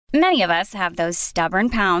Many of us have those stubborn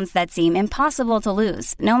pounds that seem impossible to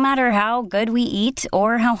lose, no matter how good we eat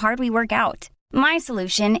or how hard we work out. My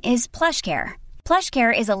solution is PlushCare.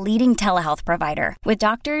 PlushCare is a leading telehealth provider with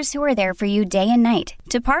doctors who are there for you day and night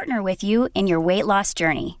to partner with you in your weight loss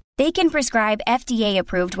journey. They can prescribe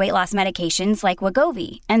FDA-approved weight loss medications like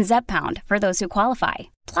Wegovy and Zepbound for those who qualify.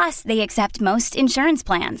 Plus, they accept most insurance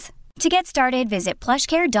plans. To get started, visit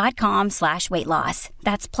plushcare.com/weight loss.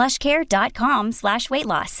 That's plushcare.com/weight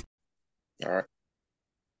loss. All right.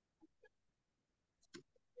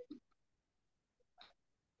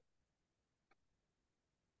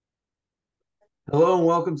 Hello and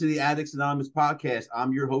welcome to the Addicts Anonymous podcast.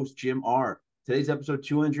 I'm your host, Jim R. Today's episode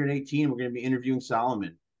 218. We're going to be interviewing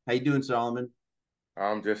Solomon. How you doing, Solomon?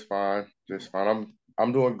 I'm just fine.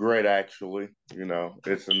 I'm doing great, actually.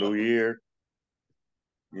 It's a new year.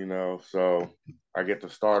 So I get to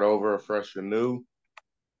start over fresh and new.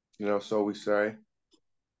 So we say.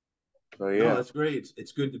 So yeah. No, that's great.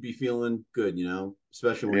 It's good to be feeling good.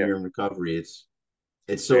 Especially when you're in recovery.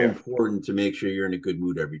 It's so important to make sure you're in a good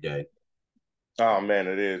mood every day. Oh man,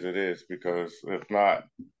 it is because if not,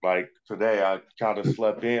 like today, I kind of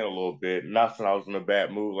slept in a little bit. Not that I was in a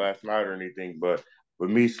bad mood last night or anything, but with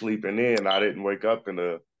me sleeping in, I didn't wake up in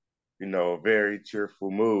a very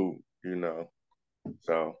cheerful mood.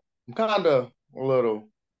 So I'm kind of a little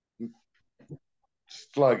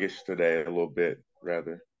sluggish today, a little bit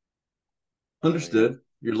rather. Understood.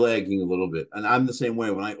 You're lagging a little bit, and I'm the same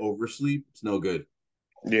way. When I oversleep, it's no good.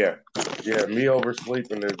 Yeah. Me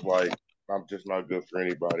oversleeping is like I'm just not good for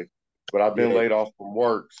anybody. But I've been laid off from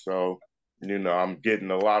work, so I'm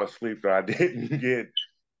getting a lot of sleep that I didn't get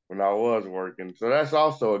when I was working. So that's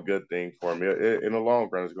also a good thing for me. In the long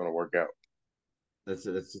run, it's going to work out. That's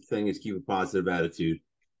the thing, is keep a positive attitude.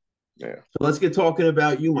 Yeah. So let's get talking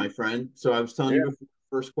about you, my friend. So I was telling you before, the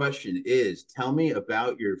first question is, tell me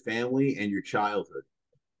about your family and your childhood.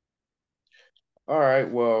 All right.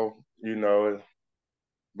 Well,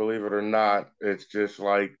 believe it or not, it's just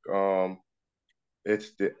like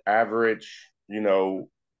it's the average,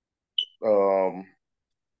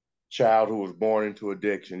 child who was born into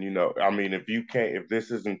addiction. I mean, if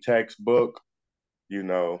this isn't textbook, you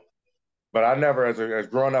know, but I never, as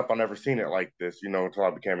growing up, I never seen it like this, until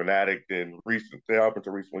I became an addict and up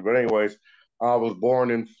until recently. But anyways, I was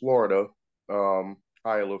born in Florida,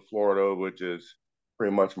 Hialeah, Florida, which is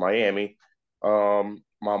pretty much Miami. My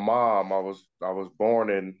mom, I was born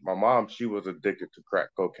in my mom. She was addicted to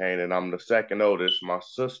crack cocaine, and I'm the second oldest. My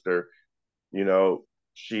sister, you know,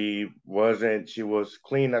 she was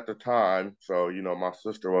clean at the time, so my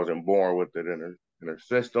sister wasn't born with it in her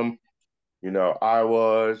system. I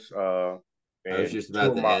was, I was and just two about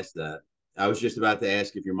of to my, ask that. I was just about to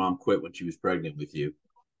ask if your mom quit when she was pregnant with you.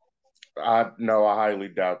 I no, I highly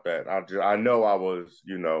doubt that. I know I was,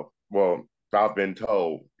 well, I've been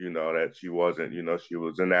told, that she wasn't, she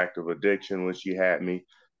was in active addiction when she had me,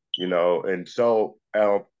 and so,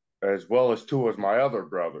 as well as two of my other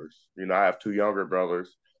brothers, I have two younger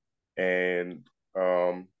brothers, and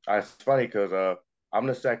it's funny because I'm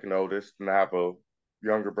the second oldest, and I have a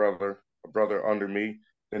younger brother, a brother under me,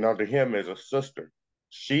 and under him is a sister.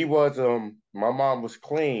 She was my mom was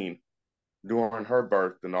clean during her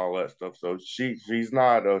birth and all that stuff. So she's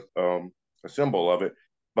not a symbol of it.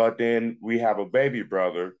 But then we have a baby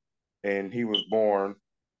brother, and he was born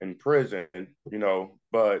in prison.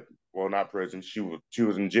 But well, not prison. She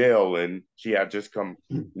was in jail, and she had just come.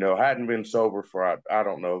 Hadn't been sober for I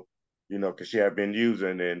don't know. Because she had been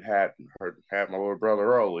using and had my little brother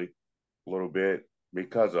early a little bit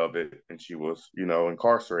because of it, and she was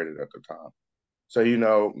incarcerated at the time. So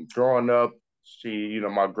growing up,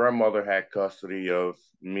 my grandmother had custody of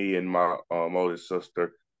me and my oldest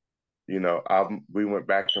sister. We went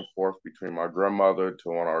back and forth between my grandmother to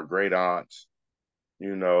one of our great aunts.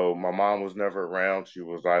 My mom was never around. She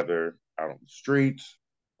was either out on the streets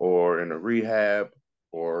or in a rehab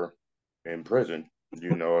or in prison.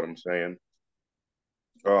 You know what I'm saying?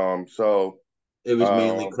 So It was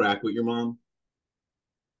mainly um, crack with your mom?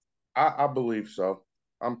 I believe so.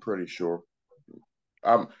 I'm pretty sure.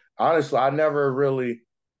 I'm honestly, I never really.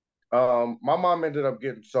 My mom ended up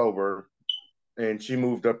getting sober, and she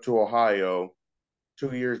moved up to Ohio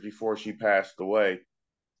 2 years before she passed away.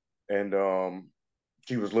 And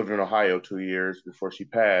she was living in Ohio 2 years before she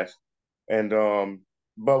passed. And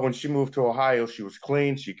but when she moved to Ohio, she was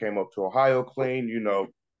clean. She came up to Ohio clean.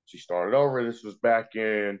 She started over. This was back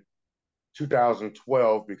in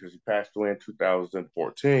 2012 because he passed away in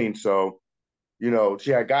 2014. So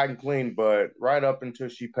she had gotten clean, but right up until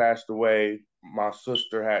she passed away, my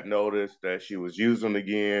sister had noticed that she was using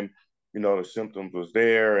again. the symptoms was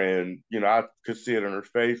there, and I could see it in her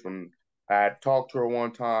face when I had talked to her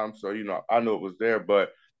one time. So I knew it was there,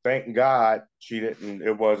 but thank God she didn't.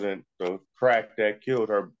 It wasn't the crack that killed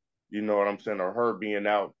her. You know what I'm saying? Or her being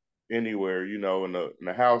out anywhere, in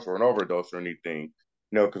the house or an overdose or anything.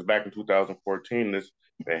 Because back in 2014,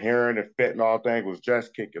 the heroin and fentanyl thing was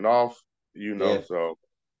just kicking off. Yeah. So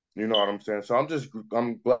you know what I'm saying? So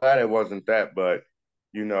I'm glad it wasn't that, but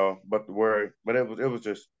it was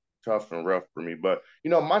just tough and rough for me. But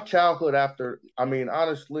my childhood I mean,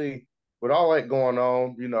 honestly, with all that going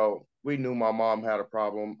on, we knew my mom had a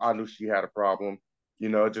problem. I knew she had a problem.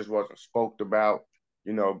 It just wasn't spoke about,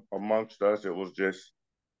 amongst us. It was just,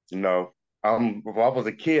 you know, if I was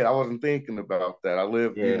a kid, I wasn't thinking about that. I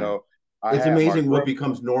lived, Yeah. I It's had my amazing what grandma.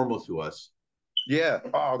 becomes normal to us. Yeah.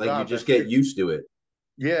 Oh Like you God, just that's get used to it.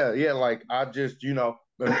 yeah, yeah. Like I just, in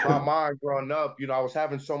my mind growing up, I was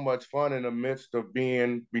having so much fun in the midst of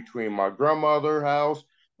being between my grandmother house,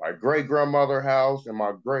 my great grandmother house, and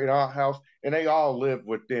my great aunt house, and they all lived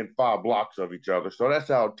within 5 blocks of each other. So that's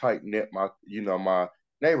how tight knit my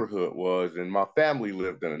neighborhood was, and my family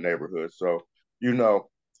lived in the neighborhood. So,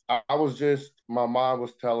 I was just my mom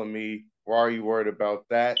was telling me, "Why are you worried about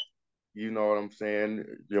that?" You know what I'm saying?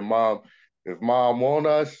 Your mom, if mom want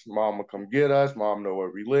us, mom will come get us. Mom know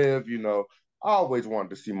where we live. I always wanted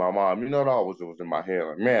to see my mom. It always was in my head.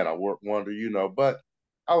 Like, man, I wonder. But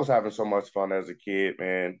I was having so much fun as a kid,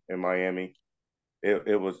 man, in Miami.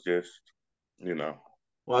 It was just, you know,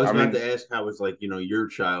 Well, I was I about mean, to ask how was like, your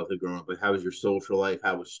childhood growing up? Like how was your social life?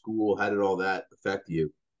 How was school? How did all that affect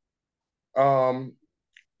you? um,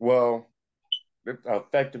 well, it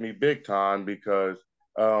affected me big time because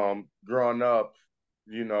growing up,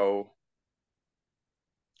 you know,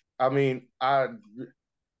 I mean,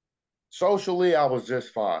 socially, I was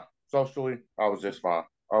just fine. Socially, I was just fine.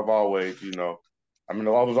 I've always, I mean,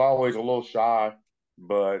 I was always a little shy,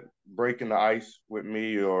 but breaking the ice with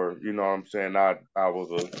me, or what I'm saying, I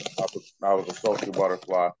was a social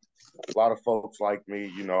butterfly. A lot of folks like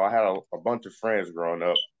me. I had a bunch of friends growing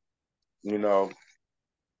up. You know,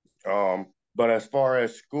 but as far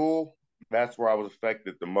as school, that's where I was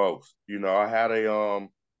affected the most. I had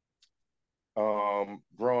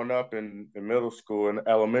growing up in middle school and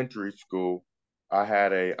elementary school, I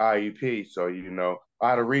had a IEP. So, I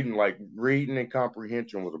had a reading and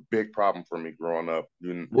comprehension was a big problem for me growing up.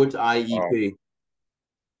 What's Um, IEP?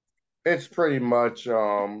 it's pretty much,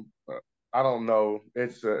 I don't know,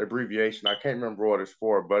 it's an abbreviation. I can't remember what it's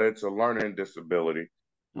for, but it's a learning disability,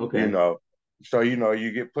 you Okay. know. So,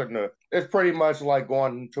 you get put it's pretty much like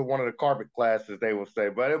going to one of the carpet classes, they will say,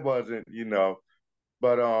 but it wasn't,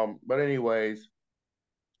 but anyways,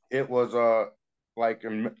 it was like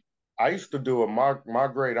I used to do my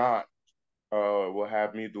great aunt will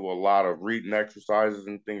have me do a lot of reading exercises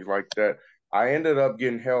and things like that. I ended up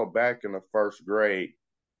getting held back in the first grade.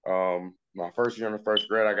 My first year in the first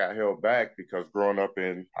grade, I got held back because growing up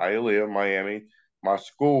in Hialeah, Miami, my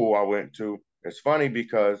school I went to, it's funny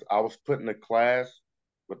because I was put in a class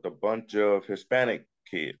with a bunch of Hispanic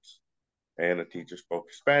kids and the teacher spoke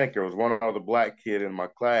Hispanic. There was one other black kid in my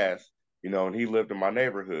class, and he lived in my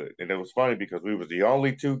neighborhood. And it was funny because we was the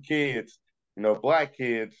only two kids, black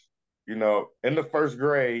kids, in the first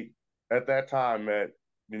grade at that time at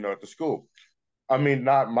the school. I mean,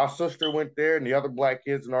 not my sister went there and the other black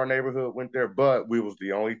kids in our neighborhood went there, but we was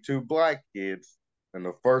the only two black kids in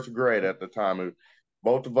the first grade at the time. And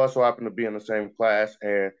both of us happened to be in the same class,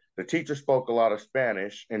 and the teacher spoke a lot of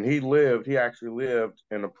Spanish, and he actually lived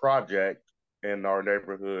in a project in our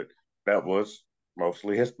neighborhood that was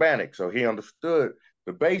mostly Hispanic. So he understood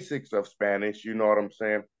the basics of Spanish, you know what I'm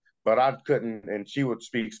saying? But I couldn't, and she would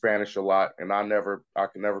speak Spanish a lot, and I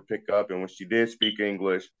could never pick up. And when she did speak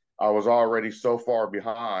English, I was already so far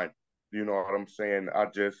behind. You know what I'm saying?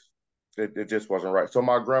 It just wasn't right. So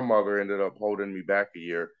my grandmother ended up holding me back a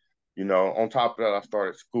year. On top of that, I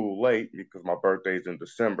started school late because my birthday's in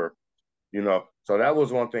December. So that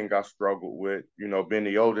was one thing I struggled with, being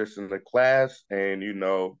the oldest in the class and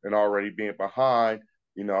already being behind,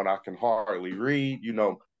 and I can hardly read.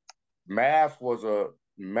 Math was a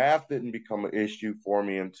math didn't become an issue for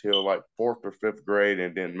me until like fourth or fifth grade,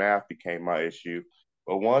 and then math became my issue.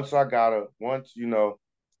 But once I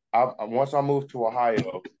moved to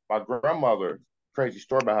Ohio, my grandmother, crazy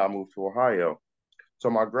story about how I moved to Ohio. So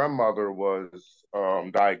my grandmother was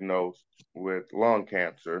diagnosed with lung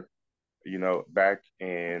cancer, back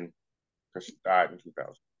in, because she died in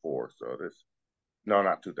 2004. So no,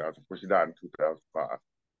 not 2004. She died in 2005.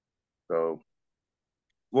 So,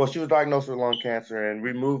 well, she was diagnosed with lung cancer, and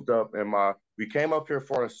we moved up, and we came up here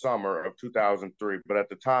for the summer of 2003. But at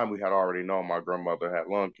the time, we had already known my grandmother had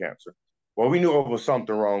lung cancer. well, we knew it was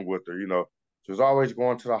something wrong with her. She was always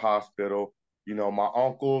going to the hospital. My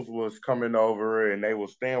uncles was coming over and they were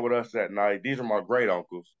staying with us at night. These are my great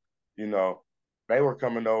uncles. You know, they were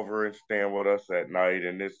coming over and staying with us at night,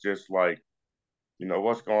 and it's just like,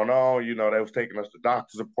 what's going on? They was taking us to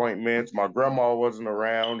doctor's appointments. My grandma wasn't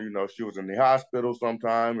around. She was in the hospital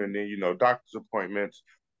sometime, and then doctor's appointments.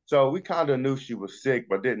 So we kind of knew she was sick,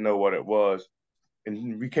 but didn't know what it was.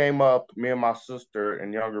 And we came up, me and my sister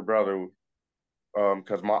and younger brother,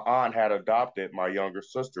 because my aunt had adopted my younger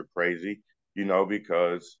sister crazy,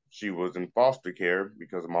 because she was in foster care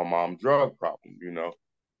because of my mom's drug problem.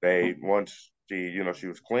 They once she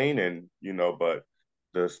was clean and but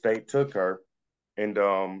the state took her and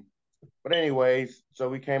but anyways, so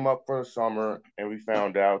we came up for the summer and we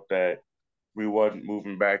found out that we wasn't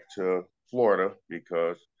moving back to Florida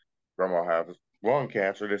because grandma has lung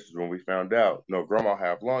cancer. This is when we found out. No, grandma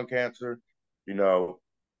have lung cancer. You know,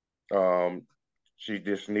 um, she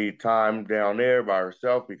just need time down there by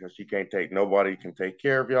herself because she can't take nobody can take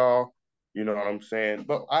care of y'all. You know what I'm saying?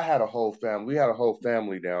 But I had a whole family. We had a whole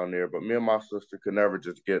family down there, but me and my sister could never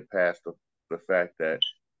just get past the fact that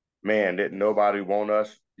man, didn't nobody want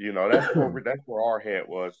us. That's where our head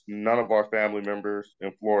was. None of our family members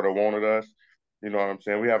in Florida wanted us. You know what I'm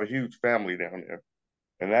saying? We have a huge family down there,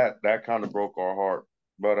 and that kind of broke our heart.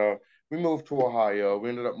 But we moved to Ohio. We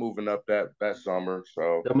ended up moving up that summer.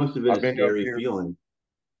 So That must have been I've a been up scary here. feeling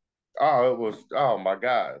Oh, it was. Oh my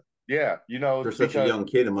God. Yeah, for such a because young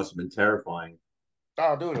kid. It must have been terrifying.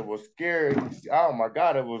 oh, dude, it was scary. Oh my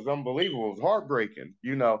God, it was unbelievable. It was heartbreaking.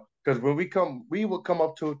 Because when we would come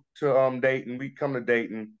up to Dayton. We come to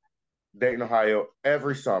Dayton, Ohio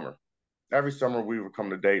every summer. Every summer we would come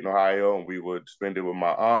to Dayton, Ohio, and we would spend it with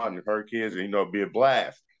my aunt and her kids, and it'd be a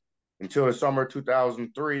blast. Until the summer of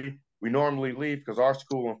 2003, we normally leave because our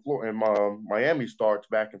school in Florida, in Miami starts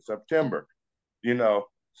back in September. You know,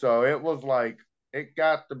 so it was like it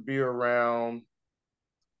got to be around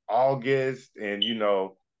August, and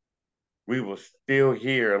we were still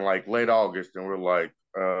here in like late August, and we're like,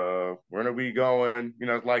 when are we going?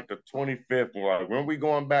 It's like the 25th. We're like, when are we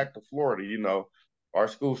going back to Florida? Our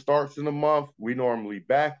school starts in a month. We normally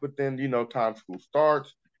back within, time school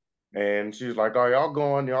starts. And she's like, "Oh, y'all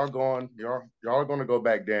going? Y'all going? Y'all are going to go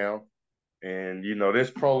back down." And this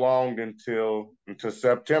prolonged until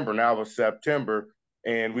September. Now it's September,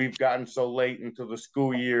 and we've gotten so late into the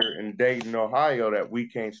school year in Dayton, Ohio, that we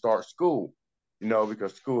can't start school.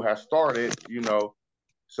 Because school has started.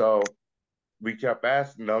 So we kept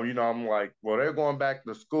asking them. I'm like, well, they're going back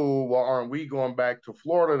to school. Well, aren't we going back to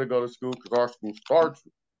Florida to go to school? Because our school starts.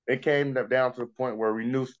 It came down to the point where we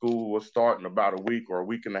knew school was starting about a week or a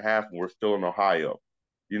week and a half, and we're still in Ohio.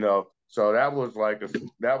 So that was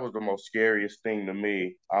that was the most scariest thing to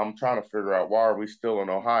me. I'm trying to figure out why are we still in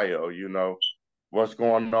Ohio? What's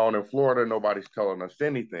going on in Florida? Nobody's telling us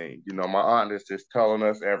anything. My aunt is just telling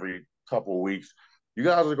us every couple of weeks, you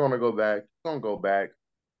guys are going to go back. You're going to go back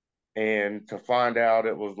and to find out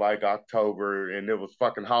it was like October and it was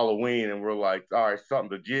fucking Halloween, and we're like, all right,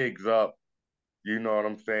 something the jig's up. You know what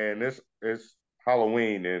I'm saying? It's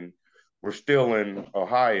Halloween and we're still in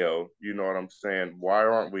Ohio. You know what I'm saying? Why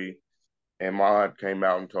aren't we? And my aunt came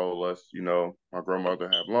out and told us, my grandmother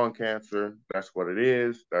had lung cancer. That's what it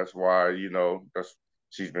is. That's why, that's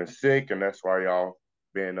she's been sick, and that's why y'all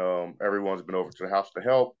been everyone's been over to the house to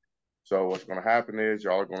help. So what's gonna happen is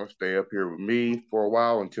y'all are gonna stay up here with me for a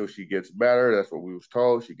while until she gets better. That's what we was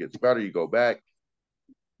told. She gets better, you go back.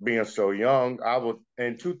 Being so young, I was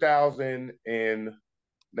in 2000 and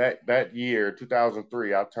that year,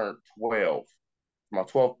 2003, I turned 12, my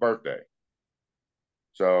 12th birthday.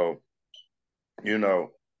 So, I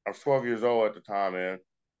was 12 years old at the time, man.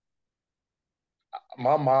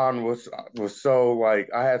 My mind was so like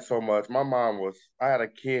I had so much. My mind was I had a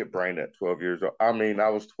kid brain at 12 years old. I mean, I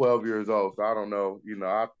was 12 years old, so I don't know.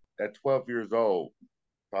 At 12 years old,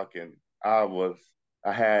 fucking, I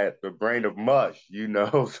had the brain of mush.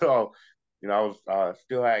 So I was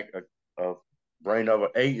still had a brain of an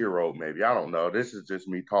 8 year old, maybe. I don't know. This is just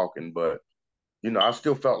me talking, but I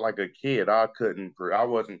still felt like a kid. I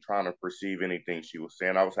wasn't trying to perceive anything she was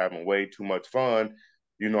saying. I was having way too much fun.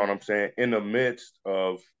 You know what I'm saying? In the midst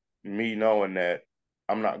of me knowing that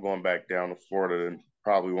I'm not going back down to Florida and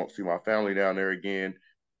probably won't see my family down there again.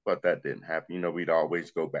 But that didn't happen. We'd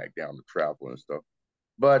always go back down to travel and stuff.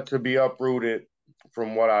 But to be uprooted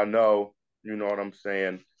from what I know, you know what I'm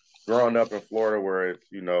saying? Growing up in Florida where it's,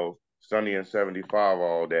 sunny and 75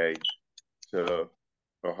 all day to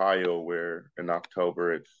Ohio, where in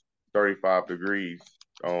October it's 35 degrees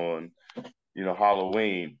on,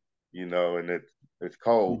 Halloween, and it's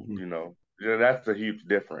cold, Mhm. Yeah, that's a huge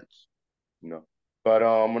difference. you know. But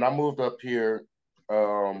when I moved up here,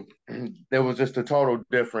 there was just a total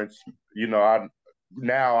difference. I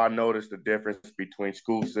noticed the difference between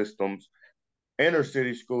school systems, inner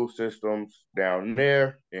city school systems down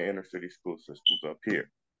there, and inner city school systems up here.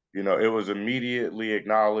 It was immediately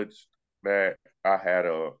acknowledged that I had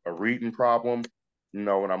a reading problem.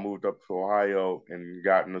 When I moved up to Ohio and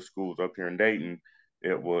got into schools up here in Dayton,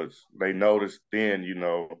 they noticed then,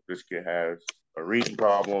 this kid has a reading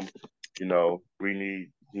problem. He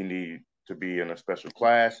need to be in a special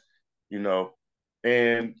class, you know,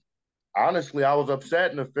 and honestly, I was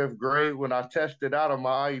upset in the fifth grade when I tested out of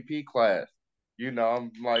my IEP class.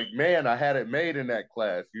 I'm like, man, I had it made in that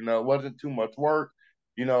class. It wasn't too much work.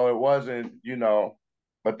 It wasn't,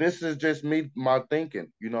 but this is just my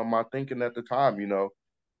thinking, my thinking at the time,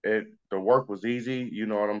 the work was easy. You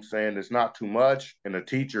know what I'm saying? It's not too much. And the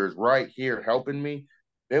teacher is right here helping me.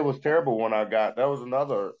 It was terrible that was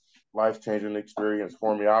another life changing experience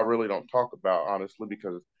for me. I really don't talk about, honestly,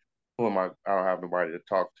 because who am I don't have nobody to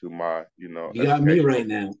talk to my, You got me right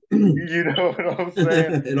now. You know what I'm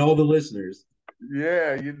saying? And all the listeners.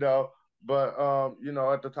 Yeah, but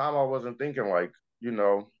at the time I wasn't thinking like, you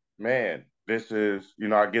know, man, this is,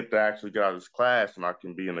 I get to actually get out of this class and I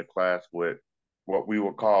can be in a class with what we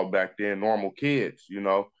would call back then normal kids.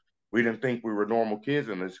 We didn't think we were normal kids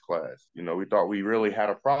in this class. We thought we really had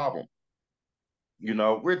a problem. We had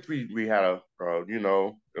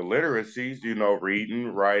illiteracies, reading,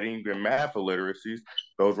 writing, and math illiteracies.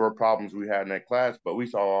 Those were problems we had in that class, but we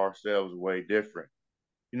saw ourselves way different.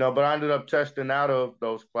 But I ended up testing out of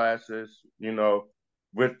those classes,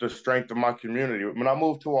 with the strength of my community. When I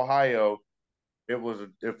moved to Ohio, it was a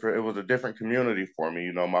different community for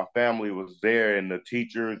me. My family was there, and the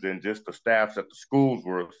teachers and just the staffs at the schools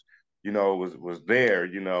was there.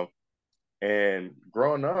 And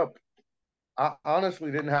growing up, I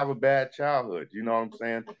honestly didn't have a bad childhood. You know what I'm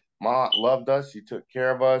saying? My aunt loved us. She took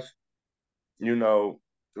care of us. You know,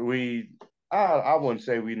 we I wouldn't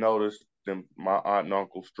say we noticed my aunt and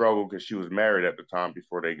uncle struggle because she was married at the time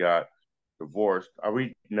before they got divorced.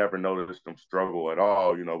 We never noticed them struggle at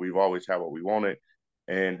all. We've always had what we wanted.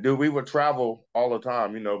 And dude, we would travel all the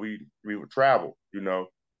time. We would travel,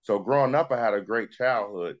 So growing up, I had a great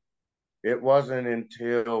childhood. It wasn't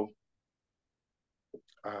until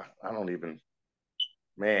I don't even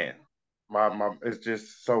man, my it's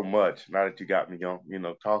just so much. Now that you got me on,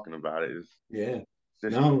 talking about it, Yeah.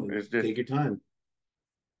 just No, it's just take your time.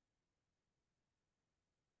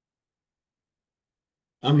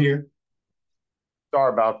 I'm here.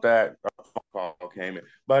 sorry about that. A phone call came in,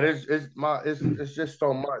 but it's just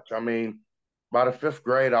so much. I mean, by the fifth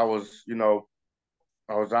grade, I was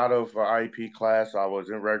out of IEP class. I was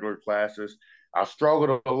in regular classes. I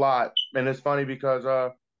struggled a lot, and it's funny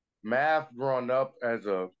because math growing up as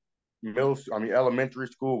a elementary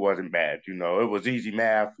school wasn't bad. It was easy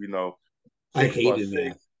math. I Six plus hated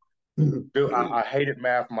six. math. Dude, I hated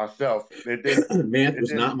math myself. It didn't. Math It was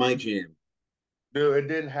didn't. not my jam. Dude, it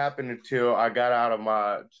didn't happen until I got out of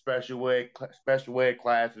my special ed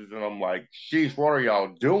classes, and I'm like, "Sheesh, what are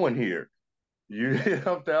y'all doing here?"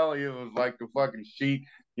 I'm telling you, it was like the fucking sheet.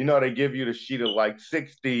 They give you the sheet of like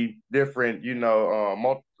 60 different,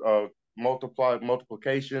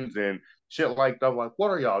 multiplications and shit like that. I'm like, what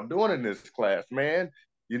are y'all doing in this class, man?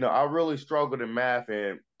 I really struggled in math,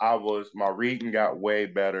 and my reading got way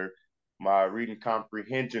better. My reading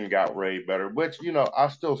comprehension got way better, which, I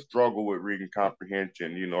still struggle with reading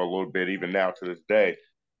comprehension, a little bit even now to this day,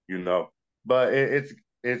 you know. But it's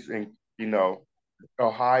in,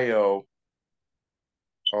 Ohio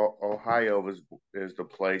Ohio is the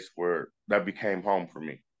place where that became home for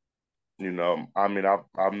me. I mean,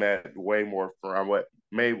 I met way more I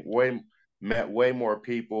met way more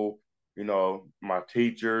people. My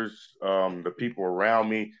teachers, the people around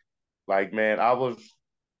me. Like, man,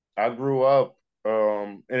 I grew up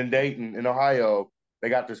in Dayton, in Ohio. They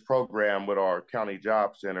got this program with our county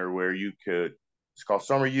job center where it's called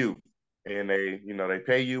Summer Youth. And they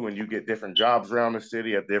pay you and you get different jobs around the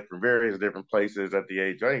city at various different places at the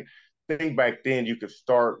age. I think back then you could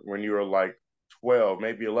start when you were like 12,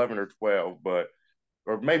 maybe 11 or 12,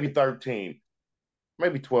 or maybe 13,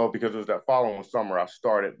 maybe 12 because it was that following summer I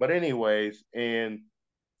started. But anyways, my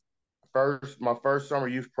first summer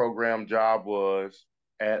youth program job was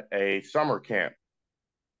at a summer camp.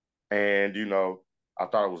 And, I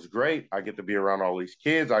thought it was great. I get to be around all these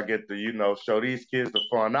kids. I get to, show these kids the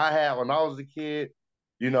fun I had when I was a kid,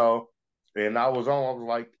 you know, and I was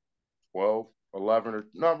like 12, 11, or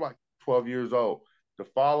no, I'm like 12 years old. The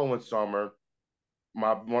following summer,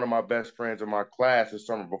 one of my best friends in my class the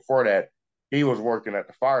summer before that, he was working at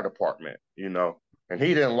the fire department, And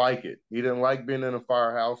he didn't like it. He didn't like being in a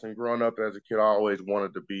firehouse. And growing up as a kid, I always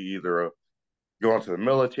wanted to be either going to the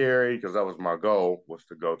military, because that was my goal, was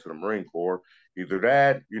to go to the Marine Corps. Either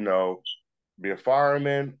that, be a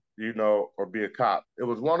fireman, or be a cop. It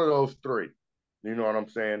was one of those three. You know what I'm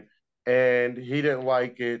saying? And he didn't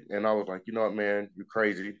like it. And I was like, you know what, man, you're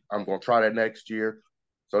crazy. I'm going to try that next year.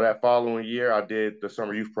 So that following year, I did the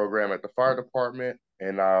summer youth program at the fire department.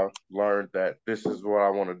 And I learned that this is what I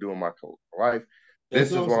want to do in my life. That's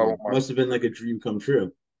This is what I awesome. want my. Must have been like a dream come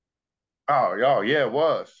true. Oh, yeah, it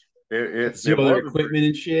was. See It all their was a dream. equipment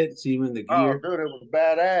and shit. See them in the Oh, gear. dude, it was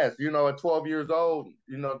badass. At 12 years old,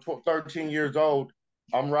 13 years old,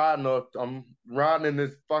 I'm riding in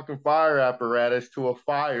this fucking fire apparatus to a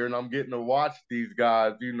fire, and I'm getting to watch these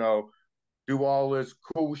guys, do all this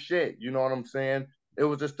cool shit. You know what I'm saying? That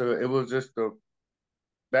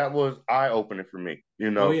was eye opening for me.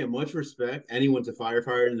 Oh yeah, much respect. Anyone's a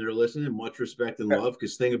firefighter and they're listening, much respect and love.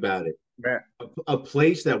 Because think about it, Man, a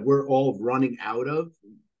place that we're all running out of,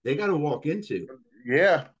 they got to walk into.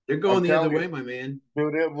 yeah, They're going I'm the other telling way, you, my man.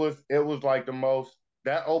 dude, it was like the most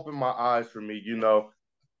that opened my eyes for me.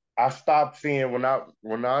 I stopped seeing when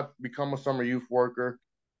I become a summer youth worker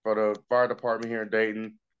for the fire department here in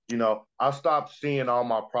Dayton. I stopped seeing all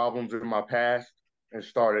my problems in my past and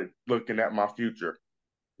started looking at my future.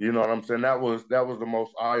 You know what I'm saying? That was the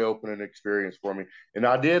most eye-opening experience for me. And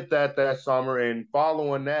I did that summer. And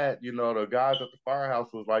following that, the guys at the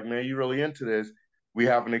firehouse was like, "Man, you really into this? We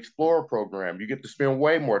have an Explorer program. You get to spend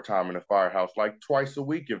way more time in the firehouse, like twice a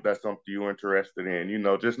week if that's something you're interested in.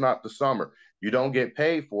 Just not the summer. You don't get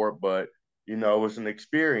paid for it, but it's an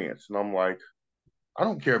experience." And I'm like, I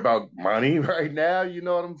don't care about money right now. You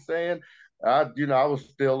know what I'm saying? I was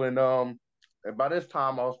still in and by this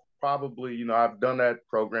time I was probably, I've done that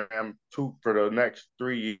program for the next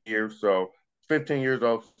 3 years. So 15 years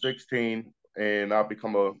old, 16, and I've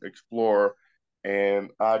become an explorer.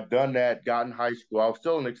 And I've done that, got in high school. I was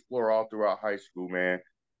still an explorer all throughout high school, man.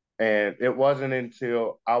 And it wasn't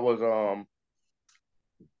until I was I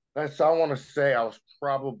want to say I was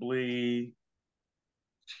probably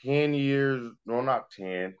 10 years, no, not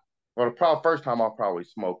 10. Well, the probably first time I probably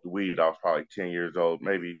smoked weed, I was probably 10 years old.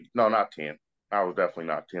 Maybe, no, not 10. I was definitely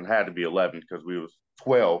not 10. Had to be 11 because we was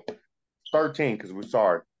 12. 13 because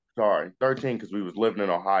sorry, 13 because we was living in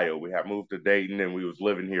Ohio. We had moved to Dayton and we was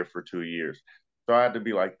living here for 2 years. So I had to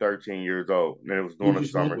be like 13 years old. And it was during Who'd the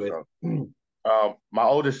you smoke summer. with? So my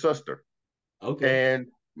oldest sister. Okay. And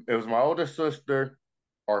it was my oldest sister,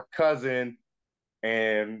 our cousin,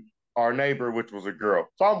 and our neighbor, which was a girl.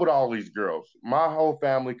 So I'm with all these girls. My whole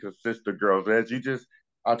family consists of girls. I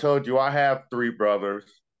told you, I have three brothers,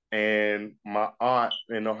 and my aunt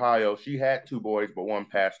in Ohio, she had two boys, but one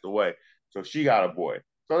passed away. So she got a boy.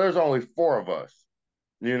 So there's only four of us.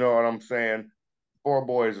 You know what I'm saying? Four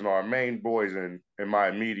boys and our main boys in my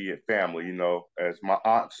immediate family, as my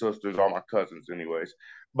aunt's sisters are my cousins anyways.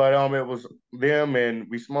 But it was them, and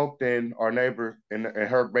we smoked in our neighbor in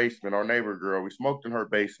her basement, our neighbor girl. We smoked in her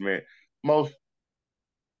basement. Most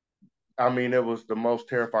I mean, it was the most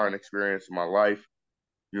terrifying experience of my life.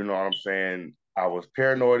 You know what I'm saying? I was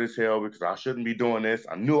paranoid as hell because I shouldn't be doing this.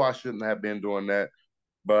 I knew I shouldn't have been doing that.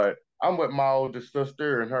 But I'm with my oldest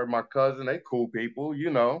sister and her, my cousin. They cool people,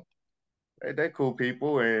 they cool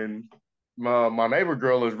people, and my neighbor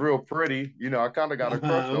girl is real pretty. I kind of got a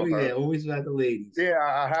crush Oh on her. yeah, always about the ladies. Yeah,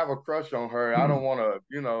 I have a crush on her. I don't want to,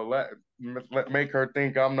 make her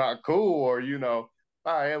think I'm not cool, or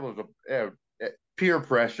it was peer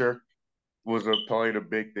pressure was played a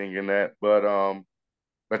big thing in that. But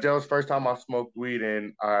that was the first time I smoked weed,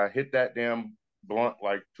 and I hit that damn blunt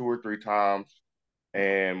like two or three times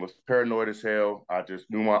and was paranoid as hell. I just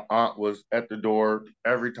knew my aunt was at the door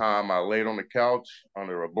every time. I laid on the couch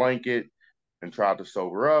under a blanket and tried to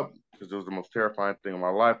sober up because it was the most terrifying thing in my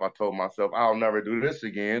life. I told myself, I'll never do this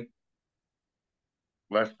again.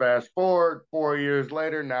 Let's fast forward 4 years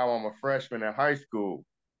later. Now I'm a freshman in high school.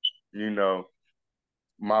 You know,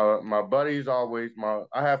 my buddies always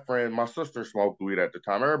I have friends. My sister smoked weed at the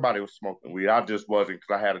time. Everybody was smoking weed. I just wasn't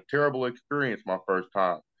because I had a terrible experience my first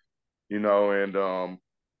time. And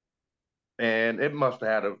it must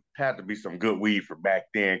have had to be some good weed for back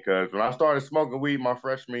then. Because when I started smoking weed my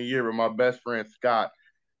freshman year with my best friend Scott,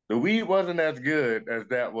 the weed wasn't as good as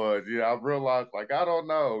that was. I realized like I don't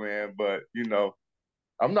know, man, but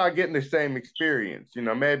I'm not getting the same experience.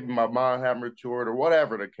 Maybe my mind had matured or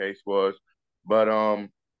whatever the case was. But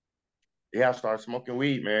yeah, I started smoking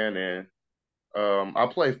weed, man, and I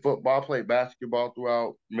played football, I played basketball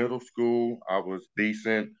throughout middle school. I was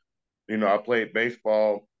decent. I played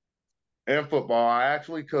baseball and football. I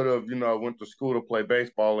actually could have, went to school to play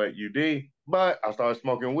baseball at UD, But I started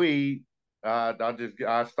smoking weed.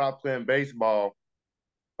 I stopped playing baseball.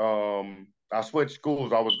 I switched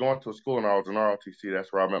schools. I was going to a school and I was in ROTC.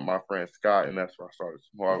 That's where I met my friend Scott, and that's where I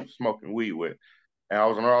started smoking weed with. And I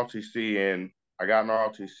was in ROTC, and I got in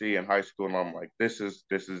ROTC in high school, and I'm like, this is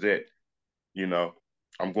it. You know,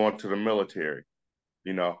 I'm going to the military.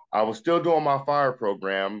 You know, I was still doing my fire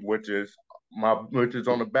program, which is on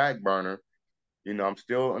the back burner. You know, I'm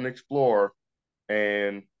still an explorer,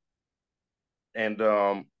 and and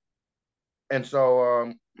um and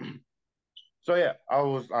so yeah,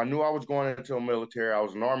 I knew I was going into a military. I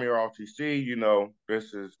was an Army ROTC. You know,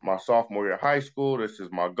 this is my sophomore year of high school. This is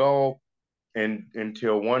my goal. And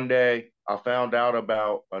until one day I found out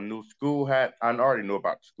about a new school had I already knew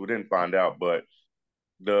about the school, didn't find out, but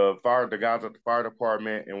the guys at the fire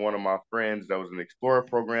department and one of my friends that was in the Explorer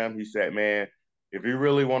program, he said, man, if you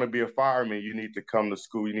really want to be a fireman, you need to come to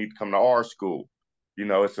school. You need to come to our school. You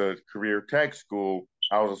know, it's a career tech school.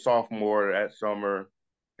 I was a sophomore that summer,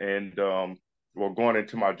 and well, going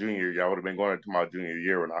into my junior year, I would have been going into my junior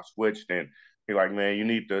year when I switched. And he like, man, you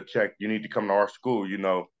need to come to our school. You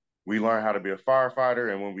know, we learn how to be a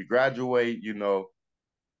firefighter, and when we graduate, you know,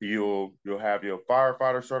 you'll have your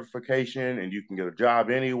firefighter certification and you can get a job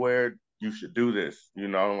anywhere. You should do this. You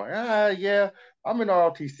know, I'm like, yeah, I'm in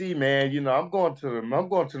ROTC, man. You know, I'm going to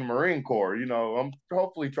the Marine Corps. You know, I'm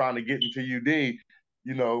hopefully trying to get into UD,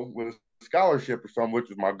 you know, with a scholarship or something, which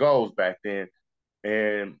was my goals back then.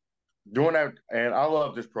 And doing that, and I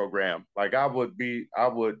love this program. Like I would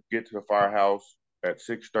get to the firehouse at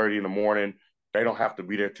 6:30 in the morning. They don't have to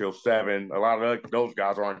be there till 7. A lot of those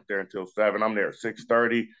guys aren't there until 7. I'm there at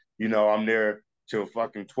 6:30. You know, I'm there till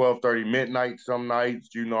fucking 12:30 midnight some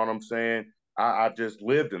nights. You know what I'm saying? I just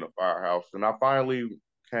lived in a firehouse, and I finally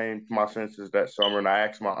came to my senses that summer, and I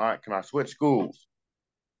asked my aunt, "Can I switch schools?"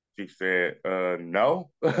 She said,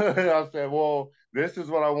 no. I said, well, this is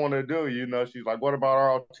what I want to do. You know, she's like, what about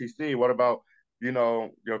ROTC? What about, you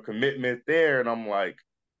know, your commitment there? And I'm like,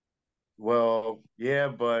 well, yeah,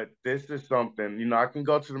 but this is something, you know, I can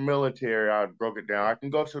go to the military. I broke it down. I can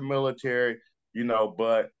go to the military, you know,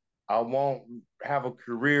 but I won't have a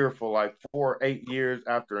career for like 4 or 8 years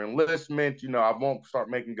after enlistment. You know, I won't start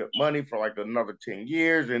making good money for like another 10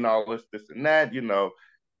 years and all this and that, you know.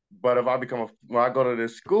 But if when I go to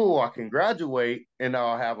this school, I can graduate and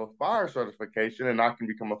I'll have a fire certification and I can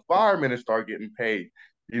become a fireman and start getting paid,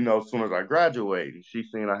 you know, as soon as I graduate. And she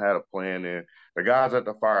seen I had a plan, and the guys at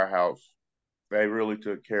the firehouse, they really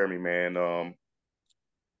took care of me, man.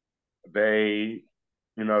 They,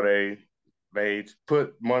 you know, they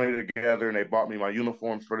put money together and they bought me my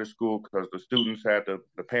uniforms for the school because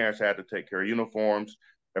the parents had to take care of uniforms.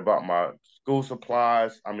 They bought my school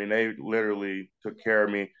supplies. I mean, they literally took care of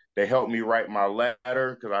me. They helped me write my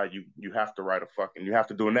letter because you have to you have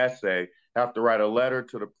to do an essay. You have to write a letter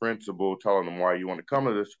to the principal telling them why you want to come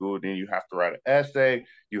to the school. Then you have to write an essay.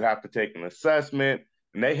 You have to take an assessment.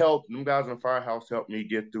 And them guys in the firehouse helped me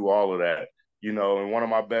get through all of that, you know. And one of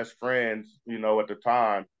my best friends, you know, at the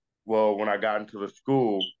time, well, when I got into the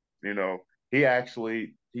school, you know, he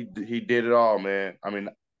did it all, man. I mean,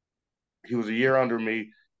 he was a year under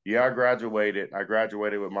me. Yeah, I graduated. I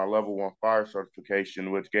graduated with my level 1 fire certification,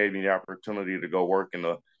 which gave me the opportunity to go work in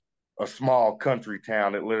a small country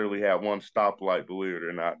town that literally had one stoplight, believe it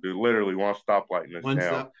or not. There's literally one stoplight in this One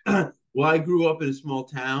town. stop. Well, I grew up in a small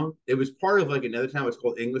town. It was part of like another town. It's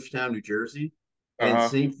called Englishtown, New Jersey. And Uh-huh.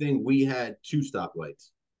 same thing, we had two stoplights.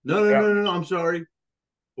 No, no, Yeah. no, no, no. I'm sorry.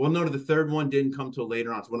 Well, no, the third one didn't come till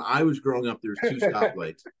later on. So when I was growing up, there was two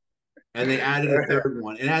stoplights, and they added a third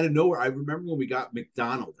one. And out of nowhere, I remember when we got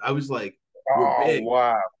McDonald's. I was like, "We're Oh, big.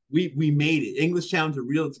 wow. We made it. Englishtown's a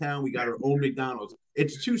real town. We got our own McDonald's.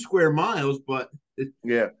 It's 2 square miles, but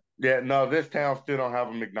Yeah. Yeah, no, this town still don't have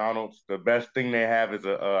a McDonald's. The best thing they have is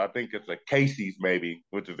I think it's a Casey's maybe,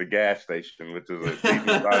 which is a gas station, which is a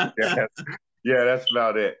decent sized gas. Yeah, that's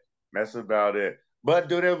about it. That's about it. But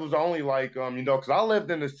dude, it was only like you know, because I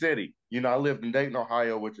lived in the city. You know, I lived in Dayton,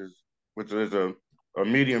 Ohio, which is a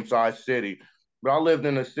medium sized city. But I lived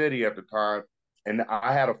in the city at the time, and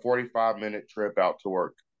I had a 45-minute trip out to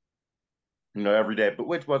work, you know, every day. But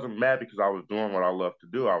which wasn't bad because I was doing what I love to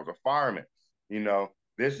do. I was a fireman. You know,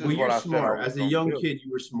 this well, is you're what I said I smart. was As a going to young do. kid,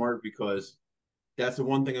 you were smart because that's the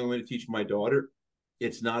one thing I'm going to teach my daughter.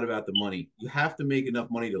 It's not about the money. You have to make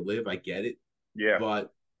enough money to live. I get it, Yeah.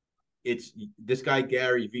 but it's this guy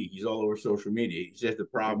Gary V. He's all over social media. He says the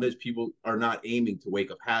problem is people are not aiming to wake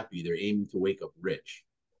up happy. They're aiming to wake up rich.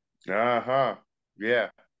 Uh-huh. Yeah.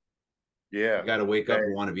 You Yeah. got to wake Hey, up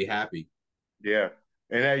and want to be happy. yeah.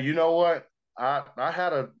 And you know what? I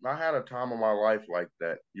had a time of my life like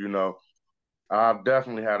that, you know. I've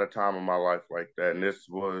definitely had a time in my life like that, and this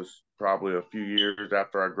was probably a few years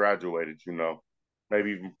after I graduated.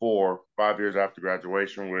 Maybe even 4, 5 years after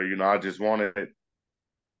graduation, where I just wanted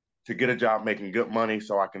to get a job making good money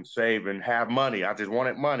so I can save and have money. I just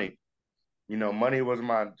wanted money. Money was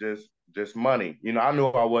my just money. I knew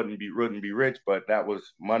I wouldn't be rich, but that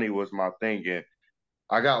was money was my thing, and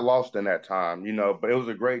I got lost in that time. But it was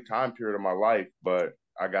a great time period of my life, but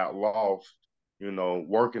I got lost.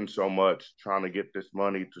 Working so much trying to get this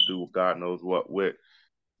money to do God knows what with.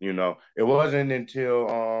 It wasn't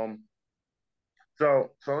until so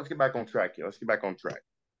let's get back on track here. Let's get back on track.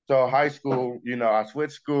 So high school, I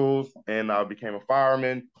switched schools and I became a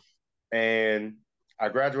fireman, and I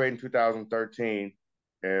graduated in 2013,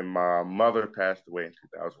 and my mother passed away in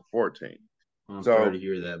 2014. I'm sorry So to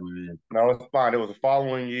hear that, man. no, it's fine. It was the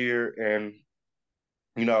following year, and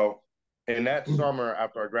you know, in that summer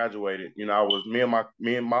after I graduated, I was me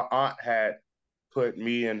and my aunt had put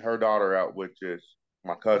me and her daughter out, which is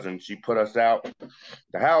my cousin. She put us out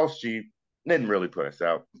the house. She didn't really put us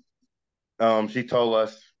out. She told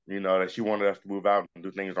us, that she wanted us to move out and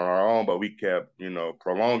do things on our own, but we kept,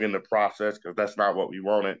 prolonging the process because that's not what we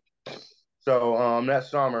wanted. So that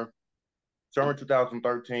summer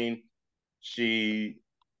 2013, she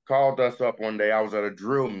called us up one day. I was at a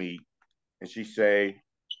drill meet, and she say,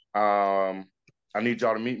 I need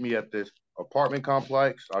y'all to meet me at this apartment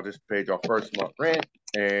complex. I just paid y'all first month rent,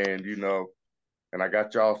 and and I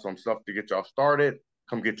got y'all some stuff to get y'all started.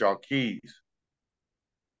 Come get y'all keys.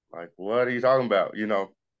 Like, what are you talking about?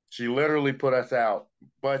 She literally put us out,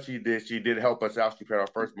 but she did help us out. She paid our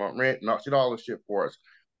first month rent, and she did all the shit for us.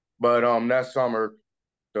 But that summer,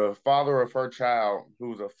 the father of her child,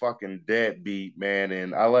 who's a fucking deadbeat, man,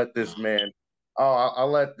 and I let this man, I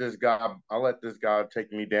let this guy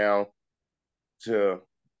take me down to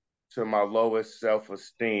my lowest self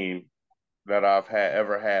esteem that I've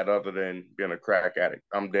ever had, other than being a crack addict.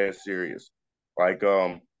 I'm dead serious. Like,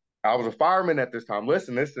 I was a fireman at this time.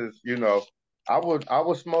 Listen, this is, I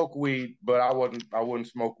would smoke weed, but I wouldn't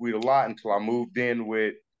smoke weed a lot until I moved in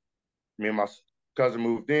with me and my cousin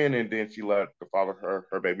moved in, and then she let the father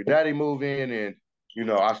her baby daddy move in, and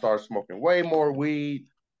I started smoking way more weed.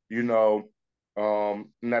 You know,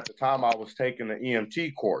 and at the time I was taking the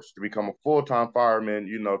EMT course to become a full time fireman.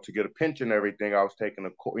 To get a pension and everything, I was taking a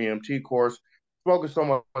EMT course. Smoking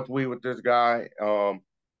so much weed with this guy.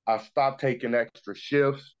 I stopped taking extra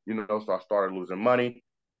shifts. So I started losing money,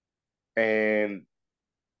 and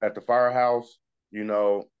at the firehouse, you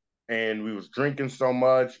know, and we was drinking so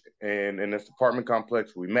much, and in this apartment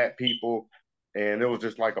complex, we met people, and it was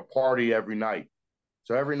just like a party every night.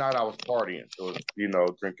 So every night I was partying. So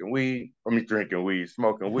drinking weed,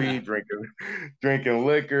 smoking weed, drinking drinking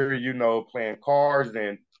liquor, playing cards,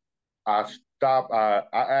 and I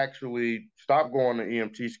actually stopped going to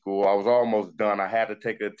EMT school. I was almost done. I had to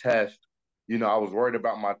take a test. I was worried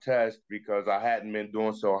about my test because I hadn't been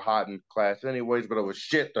doing so hot in class anyways, but it was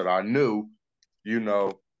shit that I knew, you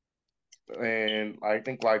know. And I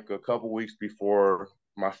think like a couple weeks before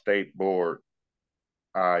my state board,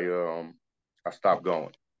 I I stopped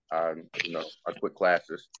going. I quit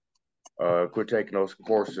classes, quit taking those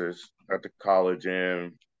courses at the college,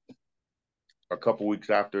 and a couple weeks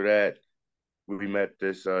after that, we met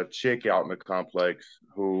this chick out in the complex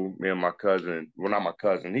who me and my cousin, well, not my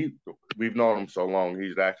cousin, we've known him so long.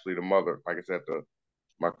 He's actually the mother, like I said,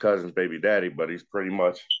 my cousin's baby daddy, but he's pretty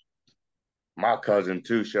much my cousin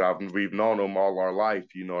too. We've known him all our life.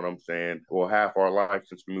 You know what I'm saying? Well, half our life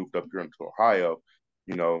since we moved up here into Ohio.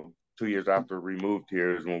 2 years after we moved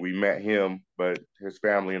here is when we met him, but his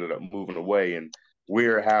family ended up moving away, and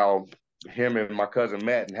weird how him and my cousin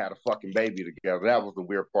met and had a fucking baby together. That was the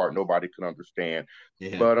weird part. Nobody could understand.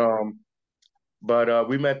 Yeah. But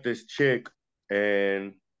we met this chick,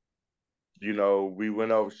 and we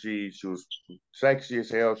went over. She was sexy as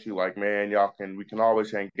hell. She like, man, we can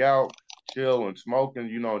always hang out, chill and smoking,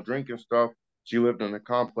 drinking stuff. She lived in the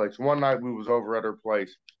complex. One night we was over at her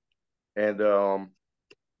place, and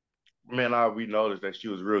man, we noticed that she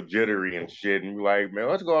was real jittery and shit. And we like, man,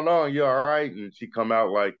 what's going on? You all right? And she come out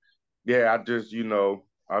like, yeah, I've just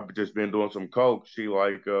been doing some coke. She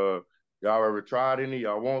like, y'all ever tried any?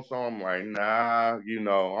 Y'all want some? I'm like, nah,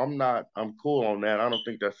 I'm cool on that. I don't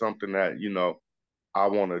think that's something that, I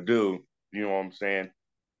want to do. You know what I'm saying?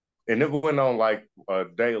 And it went on like a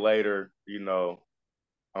day later,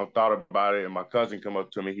 I thought about it, and my cousin come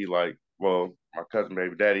up to me. He like, well, my cousin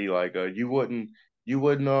baby daddy, like, you wouldn't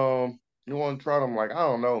try them. Like, I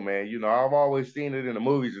don't know, man. I've always seen it in the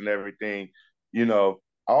movies and everything. You know,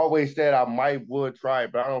 always said I would try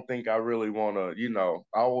it, but I don't think I really want to,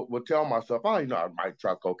 I would tell myself, oh, I might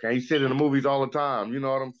try cocaine. You see it in the movies all the time. You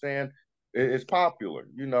know what I'm saying? It's popular,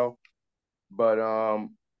 but,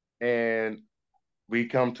 and we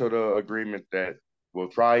come to the agreement that we'll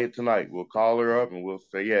try it tonight. We'll call her up and we'll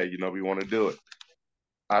say, yeah, we want to do it.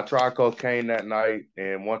 I tried cocaine that night.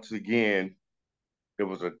 And once again, it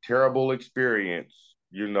was a terrible experience.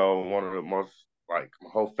 One of the most, like, my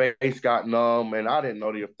whole face got numb, and I didn't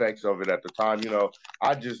know the effects of it at the time.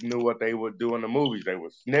 I just knew what they would do in the movies. They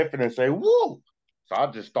would sniff it and say, woo. So I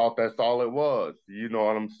just thought that's all it was. You know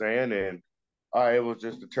what I'm saying? And it was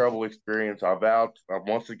just a terrible experience. I vowed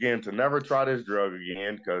once again to never try this drug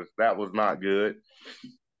again because that was not good.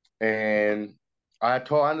 And I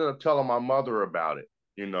ended up telling my mother about it,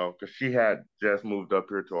 because she had just moved up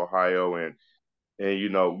here to Ohio, and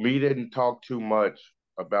me didn't talk too much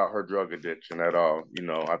about her drug addiction at all.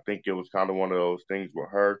 I think it was kind of one of those things with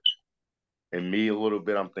her and me a little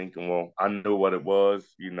bit. I'm thinking, well, I knew what it was,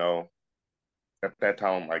 at that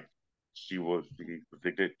time, like she was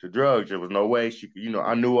addicted to drugs. There was no way she could,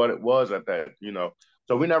 I knew what it was at that,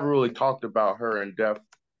 So we never really talked about her in depth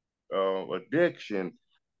addiction.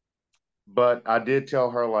 But I did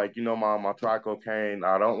tell her, like, Mom, I tried cocaine.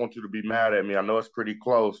 I don't want you to be mad at me. I know it's pretty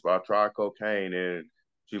close, but I tried cocaine. And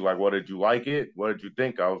she's like, what, did you like it? What did you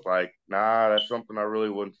think? I was like, nah, that's something I really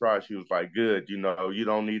wouldn't try. She was like, good. You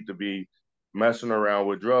don't need to be messing around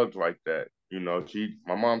with drugs like that.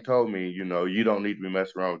 My mom told me, you don't need to be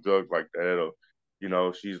messing around with drugs like that.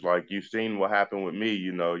 She's like, you've seen what happened with me.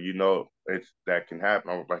 It's that can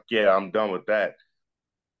happen. I was like, yeah, I'm done with that.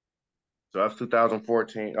 So that's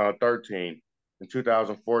 2014, 13. In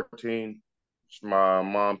 2014, my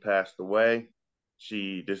mom passed away.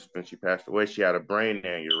 When she passed away, she had a brain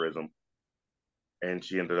aneurysm and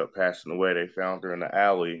she ended up passing away. They found her in the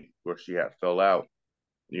alley where she had fell out,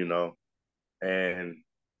 you know, and,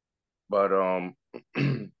 but,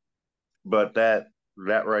 but that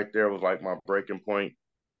right there was like my breaking point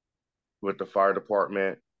with the fire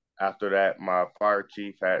department. After that, my fire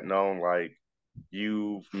chief had known, like,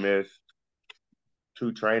 you've missed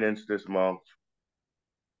 2 trainings this month.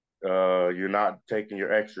 You're not taking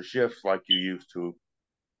your extra shifts like you used to,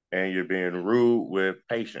 and you're being rude with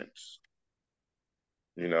patients,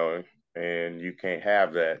 and you can't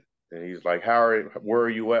have that. And he's like, where are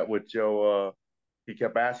you at with your, he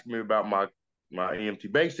kept asking me about my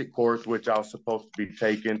EMT basic course, which I was supposed to be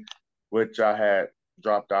taking, which I had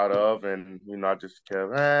dropped out of. And, I just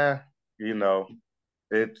kept,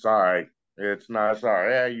 it's all right. It's all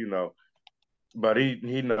right. But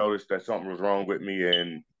he noticed that something was wrong with me,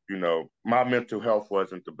 and my mental health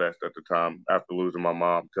wasn't the best at the time after losing my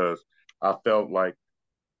mom, because I felt like,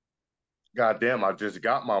 goddamn, I just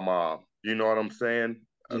got my mom. You know what I'm saying?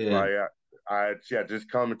 Yeah. Like, she had just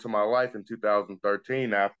come into my life in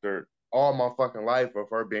 2013 after all my fucking life of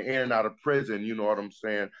her being in and out of prison. You know what I'm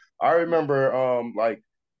saying? I remember, like,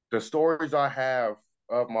 the stories I have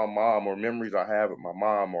of my mom, or memories I have of my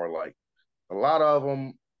mom, are like, a lot of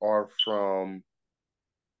them are from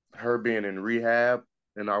her being in rehab,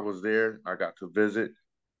 and I was there. I got to visit.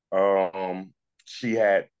 She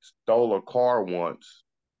had stole a car once.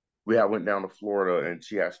 We had went down to Florida, and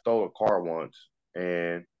she had stole a car once,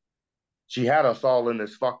 and she had us all in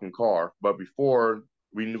this fucking car. But before,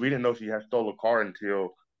 we didn't know she had stole a car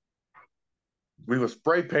until we were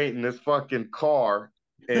spray painting this fucking car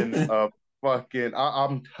in a fucking.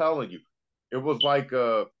 I'm telling you, it was like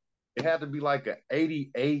it had to be like a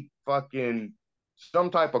 '88 fucking some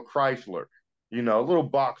type of Chrysler, a little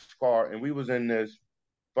box car, and we was in this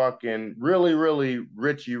fucking really, really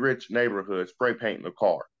rich neighborhood spray painting the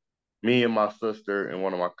car. Me and my sister and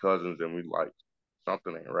one of my cousins, and we like,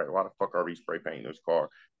 something ain't right. Why the fuck are we spray painting this car?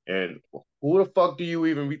 And who the fuck do you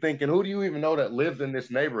even be thinking? Who do you even know that lives in this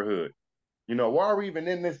neighborhood? Why are we even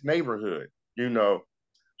in this neighborhood? You know,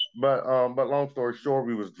 but long story short,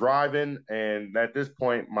 we was driving, and at this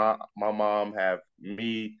point, my mom have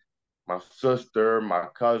me, my sister, my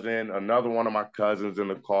cousin, another one of my cousins in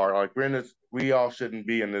the car. Like, we're in this, we all shouldn't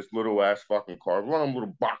be in this little ass fucking car. One of them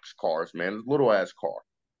little box cars, man, this little ass car.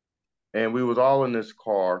 And we was all in this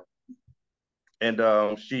car,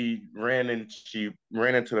 and she ran into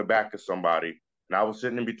the back of somebody, and I was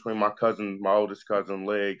sitting in between my oldest cousin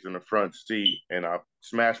legs in the front seat, and I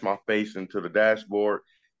smashed my face into the dashboard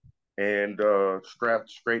and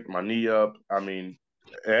scraped my knee up. I mean,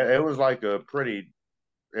 it was like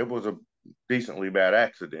it was a decently bad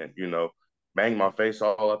accident, banged my face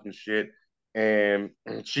all up and shit. And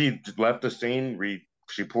she left the scene.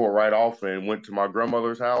 She pulled right off and went to my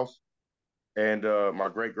grandmother's house and my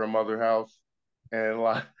great grandmother's house. And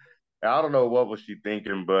like, And I don't know what was she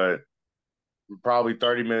thinking, but probably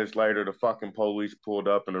 30 minutes later, the fucking police pulled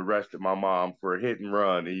up and arrested my mom for a hit and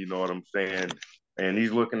run. And you know what I'm saying? And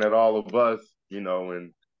he's looking at all of us,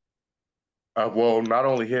 and well, not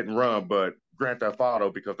only hit and run, but Grand Theft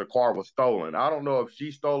Auto because the car was stolen. I don't know if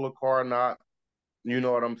she stole the car or not. You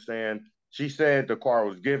know what I'm saying? She said the car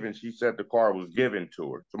was given. She said the car was given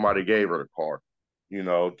to her. Somebody gave her the car,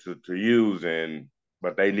 to use.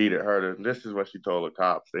 But they needed her to. This is what she told the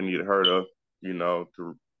cops. They needed her to,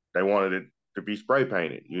 to. They wanted it to be spray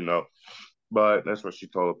painted. But that's what she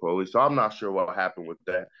told the police. So I'm not sure what happened with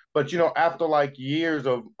that. But after like years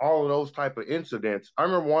of all of those type of incidents, I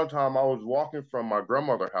remember one time I was walking from my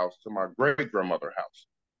grandmother's house to my great grandmother's house,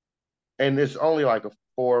 and it's only like a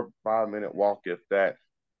 4 or 5 minute walk, if that.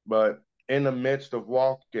 But in the midst of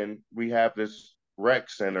walking, we have this rec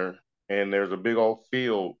center, and there's a big old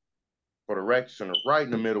field for the rec center right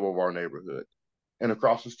in the middle of our neighborhood. And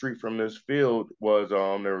across the street from this field was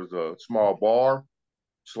there was a small bar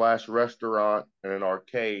slash restaurant and an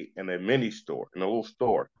arcade and a mini store and a little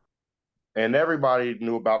store. And everybody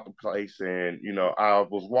knew about the place. And, I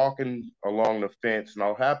was walking along the fence and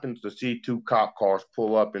I happened to see two cop cars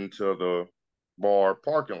pull up into the bar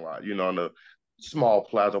parking lot, in the small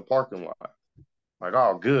plaza parking lot. Like,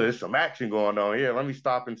 oh, good, there's some action going on here. Let me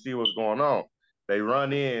stop and see what's going on. They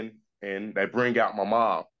run in and they bring out my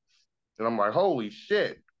mom. And I'm like, holy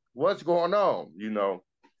shit, what's going on?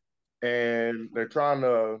 And they're trying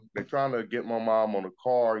to get my mom on the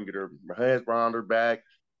car and get her hands behind her back.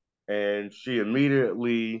 And she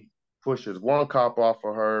immediately pushes one cop off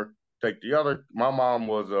of her, take the other. My mom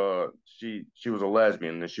was she was a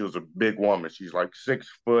lesbian and she was a big woman. She's like 6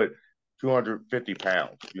 foot, 250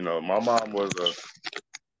 pounds. My mom was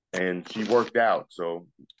and she worked out. So,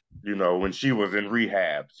 when she was in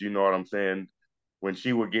rehabs, you know what I'm saying? When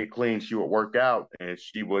she would get clean, she would work out and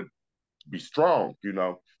she would be strong.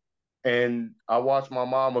 And I watched my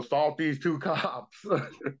mom assault these two cops, and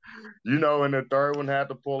the third one had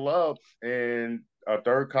to pull up, and a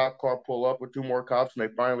third cop car pull up with two more cops, and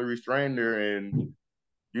they finally restrained her and,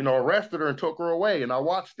 arrested her and took her away. And I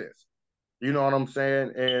watched this, you know what I'm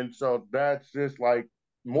saying? And so that's just like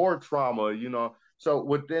more trauma. So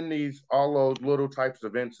within all those little types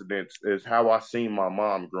of incidents is how I seen my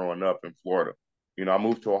mom growing up in Florida. I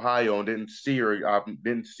moved to Ohio and didn't see her. I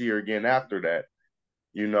didn't see her again after that.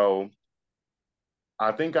 You know,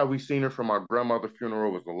 I think we seen her for my grandmother's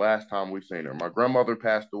funeral was the last time we seen her. My grandmother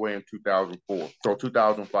passed away in 2004, so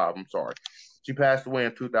 2005. I'm sorry, she passed away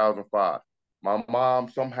in 2005. My mom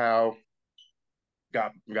somehow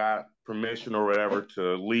got permission or whatever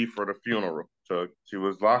to leave for the funeral. So she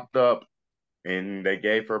was locked up, and they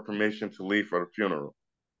gave her permission to leave for the funeral.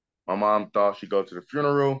 My mom thought she'd go to the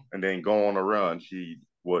funeral and then go on a run. She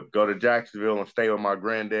would go to Jacksonville and stay with my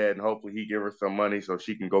granddad, and hopefully he'd give her some money so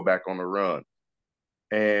she can go back on the run.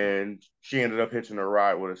 And she ended up hitching a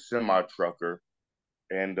ride with a semi trucker,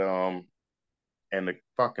 and the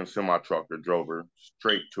fucking semi trucker drove her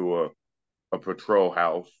straight to a patrol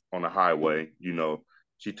house on the highway.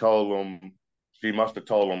 She told him, she must have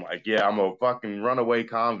told him like, yeah, I'm a fucking runaway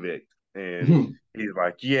convict. And he's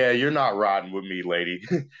like, yeah, you're not riding with me, lady.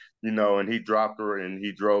 And he dropped her and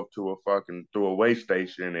he drove to a way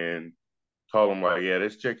station and told him like, yeah,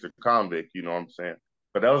 this chick's a convict. You know what I'm saying?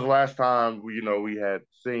 But that was the last time we had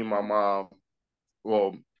seen my mom.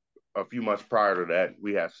 Well, a few months prior to that,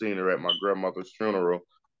 we had seen her at my grandmother's funeral.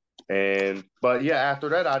 But yeah, after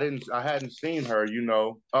that, I hadn't seen her,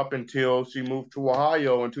 up until she moved to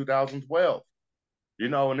Ohio in 2012.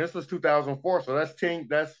 And this was 2004, so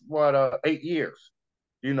that's what 8 years.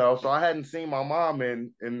 So I hadn't seen my mom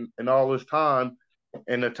in all this time.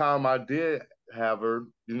 And the time I did have her,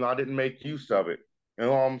 I didn't make use of it. You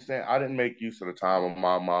know what I'm saying? I didn't make use of the time when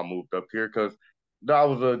my mom moved up here because I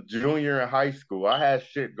was a junior in high school. I had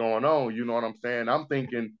shit going on. You know what I'm saying? I'm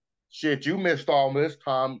thinking, shit, you missed all this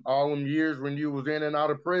time, all them years when you was in and out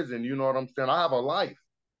of prison. You know what I'm saying? I have a life.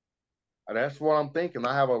 That's what I'm thinking.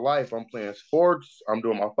 I have a life. I'm playing sports. I'm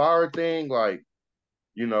doing my fire thing. Like,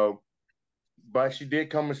 you know, but she did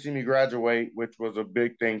come and see me graduate, which was a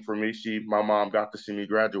big thing for me. My mom got to see me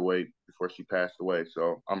graduate before she passed away.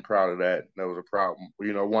 So I'm proud of that. That was a proud,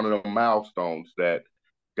 one of the milestones that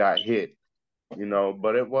got hit,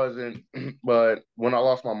 but it wasn't, but when I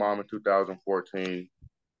lost my mom in 2014,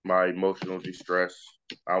 my emotional distress,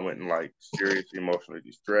 I went in like serious emotional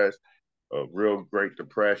distress, a real great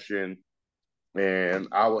depression. And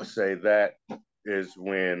I would say that is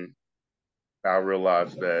when I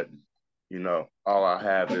realized that, all I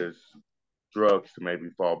have is drugs to maybe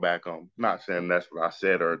fall back on. Not saying that's what I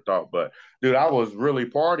said or thought, but dude, I was really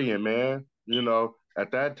partying, man.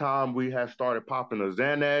 at that time we had started popping the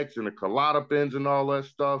Xanax and the Klonopins and all that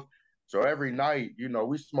stuff. So every night,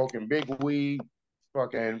 we smoking big weed,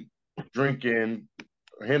 fucking drinking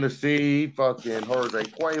Hennessy, fucking Jose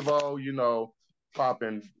Cuervo,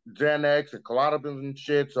 popping Xanax and Klonopins and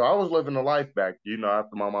shit. So I was living the life back,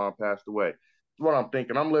 after my mom passed away. That's what I'm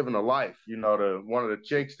thinking. I'm living a life. The one of the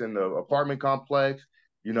chicks in the apartment complex,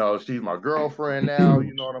 she's my girlfriend now.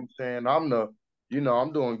 You know what I'm saying? I'm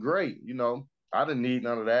doing great. I didn't need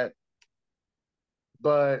none of that.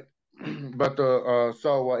 But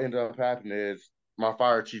so what ended up happening is my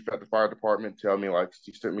fire chief at the fire department tell me, like,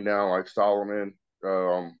 she sent me down like, Solomon,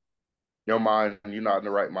 your mind, you're not in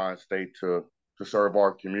the right mind state to serve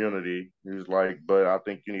our community. He was like, but I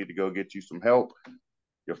think you need to go get you some help.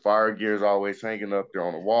 Your fire gear is always hanging up there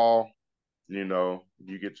on the wall. You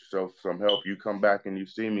get yourself some help. You come back and you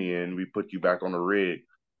see me, and we put you back on the rig.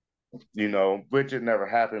 Which it never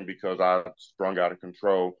happened because I sprung out of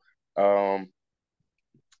control.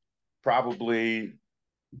 Probably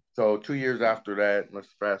so 2 years after that,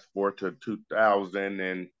 let's fast forward to 2000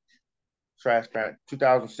 and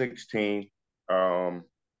 2016.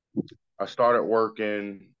 I started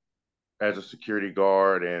working as a security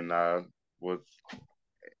guard, and I was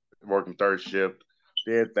working third shift.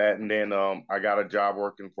 Did that, and then I got a job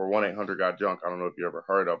working for 1-800 Got Junk. I don't know if you ever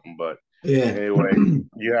heard of them, but Yeah. anyway,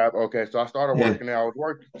 okay. So I started Yeah. working there. I was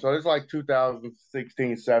working. So it's like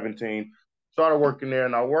 2016, 17. Started working there,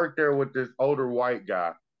 and I worked there with this older white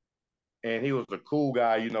guy, and he was a cool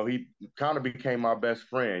guy. He kind of became my best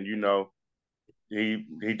friend.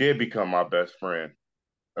 He did become my best friend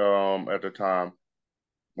at the time.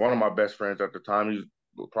 One of my best friends at the time. He's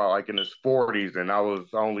probably like in his 40s, and I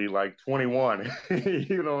was only like 21.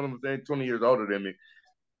 You know what I'm saying? 20 years older than me.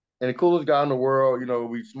 And the coolest guy in the world.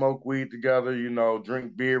 We smoke weed together.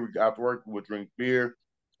 Drink beer. After work, we would drink beer.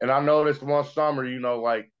 And I noticed one summer,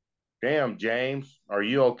 like, damn, James, are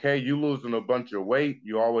you okay? You losing a bunch of weight.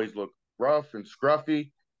 You always look rough and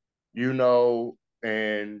scruffy,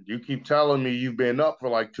 and you keep telling me you've been up for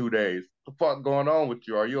like 2 days. What the fuck going on with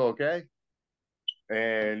you? Are you okay?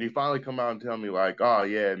 And he finally come out and tell me like, oh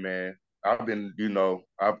yeah, man, I've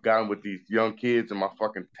gotten with these young kids in my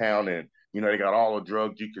fucking town, and they got all the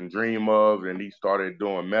drugs you can dream of, and he started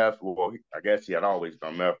doing meth. Well, I guess he had always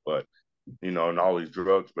done meth, but and all these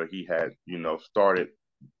drugs, but he had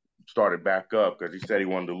started back up because he said he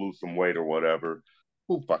wanted to lose some weight or whatever.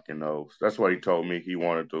 Who fucking knows? That's what he told me. He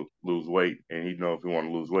wanted to lose weight, and he know if he wanted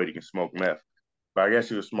to lose weight, he can smoke meth. But I guess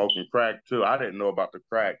he was smoking crack too. I didn't know about the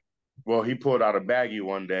crack. Well, he pulled out a baggie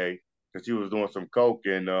one day because he was doing some coke,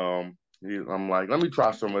 and I'm like, let me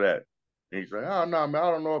try some of that. And he's like, oh no, man, I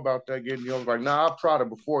don't know about that. I was like, nah, I've tried it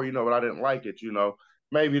before, but I didn't like it.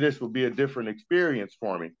 Maybe this would be a different experience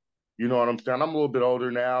for me. You know what I'm saying? I'm a little bit older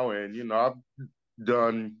now, and I've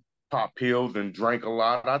done pop pills and drank a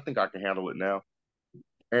lot. I think I can handle it now.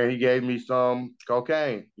 And he gave me some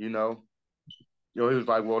cocaine. He was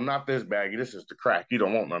like, well, not this baggie. This is the crack. You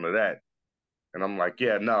don't want none of that. And I'm like,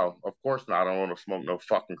 yeah, no, of course not. I don't want to smoke no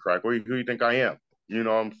fucking crack. Who do you think I am? You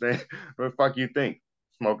know what I'm saying? What the fuck you think?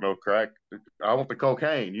 Smoke no crack. I want the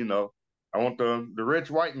cocaine, I want the rich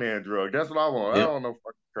white man drug. That's what I want. I Yep. don't know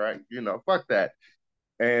fucking crack. Fuck that.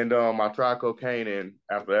 And I tried cocaine, and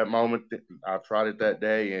after that moment, I tried it that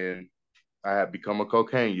day, and I had become a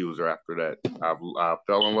cocaine user after that. I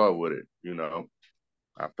fell in love with it.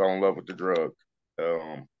 I fell in love with the drug.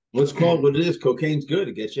 What's called what it is? Cocaine's good.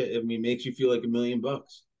 It gets you. I mean, makes you feel like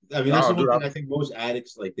 $1,000,000. I mean, that's Oh, the one dude, thing I think most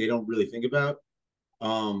addicts like they don't really think about.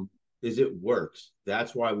 Is it works.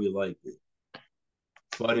 That's why we like it.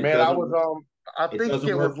 But it man, I doesn't. was I It think doesn't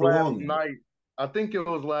it was work for last long though. night. I think it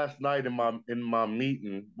was last night in my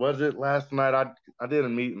meeting. Was it last night? I did a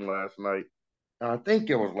meeting last night. I think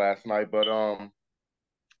it was last night, but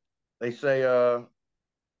they say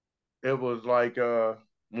it was like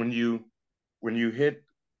when you when you hit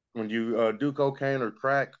when you do cocaine or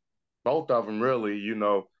crack, both of them really,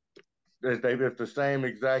 it's the same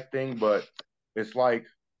exact thing, but it's like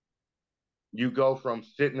you go from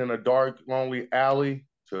sitting in a dark, lonely alley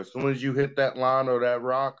to as soon as you hit that line or that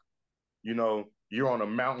rock, you're on a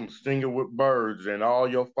mountain singing with birds, and all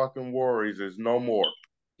your fucking worries is no more.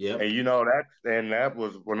 Yep. And that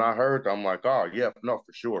was when I heard. I'm like, oh yeah, no,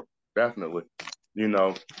 for sure, definitely. You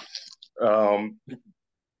know, um,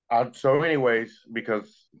 so anyways,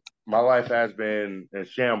 because my life has been in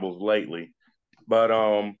shambles lately, but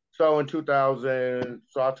so in 2000,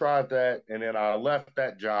 so I tried that, and then I left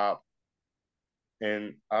that job,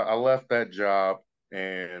 and I left that job,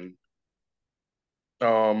 and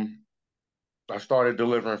um I started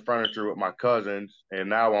delivering furniture with my cousins, and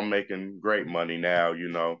now I'm making great money now.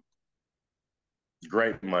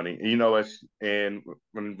 great money. You know,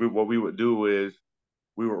 what we would do is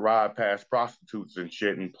we would ride past prostitutes and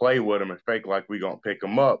shit and play with them and fake like we gonna pick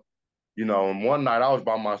them up. You know, and one night I was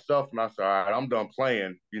by myself and I said, all right, I'm done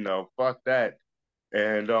playing. You know, fuck that.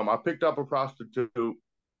 And I picked up a prostitute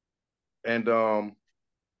and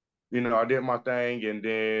you know, I did my thing and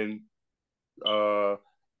then uh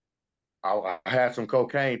I had some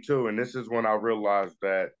cocaine too. And this is when I realized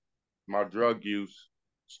that my drug use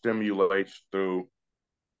stimulates through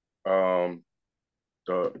um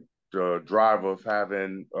the the drive of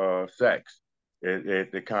having sex.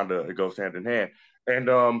 It kind of it goes hand in hand. And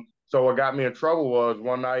so what got me in trouble was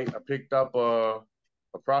one night I picked up a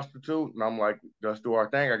prostitute and I'm like, let's do our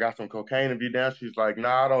thing. I got some cocaine if you down. She's like, no,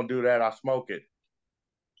 nah, I don't do that. I smoke it.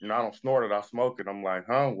 You know, I don't snort it. I smoke it. I'm like,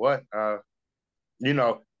 huh? What? You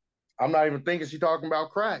know, I'm not even thinking she's talking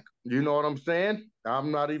about crack. You know what I'm saying?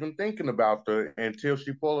 I'm not even thinking about the until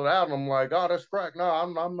she pulled it out. And I'm like, oh, that's crack. No,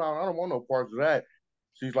 I'm not. I don't want no parts of that.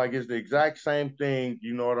 She's like, it's the exact same thing.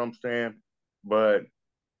 You know what I'm saying? But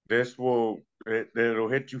it'll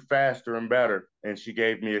hit you faster and better. And she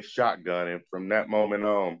gave me a shotgun, and from that moment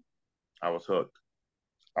on, I was hooked.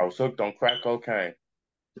 I was hooked on crack cocaine.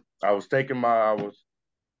 I was taking my I was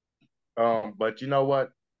but you know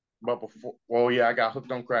what? But before, well, yeah, I got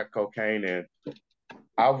hooked on crack cocaine, and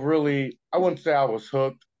I wouldn't say I was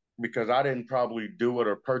hooked because I didn't probably do it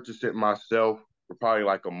or purchase it myself for probably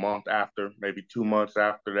like a month after, maybe 2 months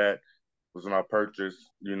after that was when I purchased,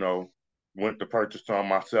 you know, went to purchase some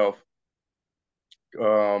myself.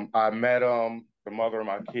 I met the mother of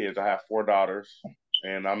my kids. I have four daughters,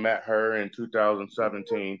 and I met her in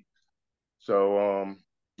 2017. So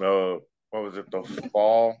what was it? The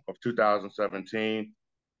fall of 2017,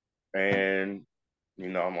 and you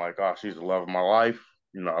know, I'm like, oh, she's the love of my life.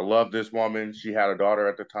 You know, I love this woman. She had a daughter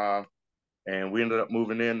at the time, and we ended up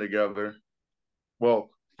moving in together. Well,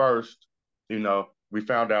 first, you know, we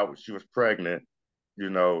found out she was pregnant. You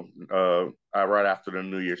know, right after the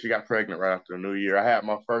New Year, she got pregnant right after the New Year. I had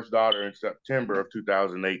my first daughter in September of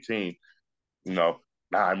 2018. You know,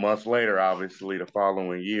 9 months later, obviously, the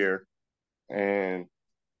following year, and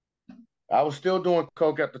I was still doing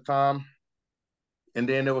coke at the time. And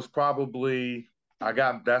then it was probably I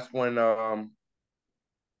got that's when I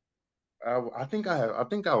think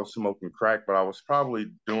I was smoking crack, but I was probably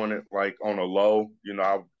doing it like on a low. You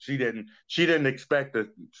know, she didn't expect to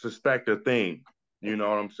suspect a thing. You know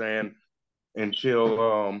what I'm saying?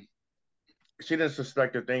 Until she didn't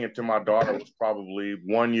suspect a thing until my daughter was probably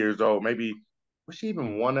 1 years old. Maybe was she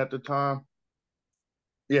even one at the time?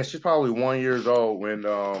 Yeah, she's probably 1 years old when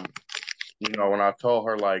you know when I told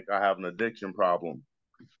her like I have an addiction problem.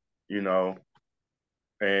 You know,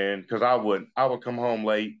 and because I would come home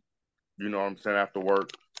late, you know what I'm saying, after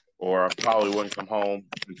work, or I probably wouldn't come home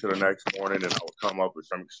until the next morning, and I would come up with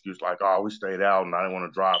some excuse like, "Oh, we stayed out, and I didn't want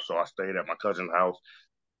to drive, so I stayed at my cousin's house,"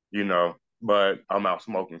 you know. But I'm out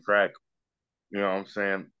smoking crack, you know what I'm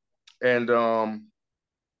saying, and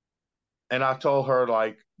I told her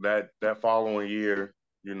like that following year,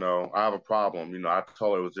 you know, I have a problem. You know, I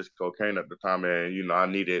told her it was just cocaine at the time, and you know, I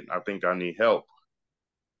think I need help.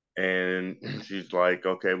 And she's like,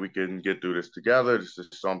 okay, we can get through this together. This is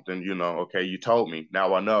something, you know, okay, you told me.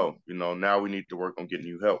 Now I know, you know, now we need to work on getting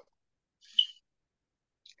you help.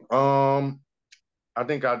 Um, I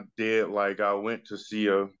think I did like I went to see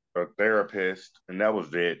a therapist and that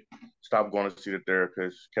was it. Stopped going to see the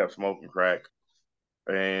therapist, kept smoking crack,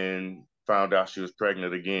 and found out she was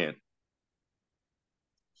pregnant again.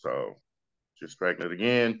 So she was pregnant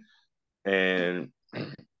again. And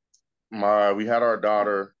my we had our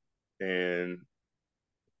daughter in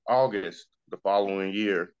August the following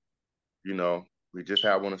year. You know, we just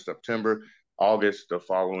had one in September. August the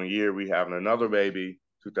following year, we having another baby,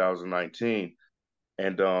 2019.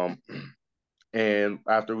 And and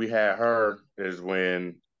after we had her is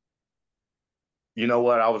when, you know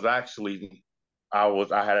what, I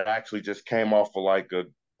had actually just came off of like a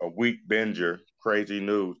week binger, crazy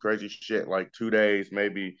news, crazy shit, like 2 days,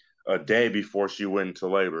 maybe a day before she went into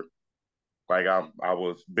labor. Like I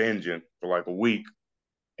was binging for like a week,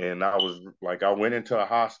 and I was like I went into a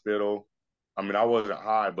hospital. I mean, I wasn't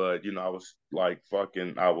high, but you know, I was like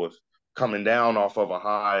fucking. I was coming down off of a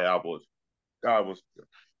high. I was.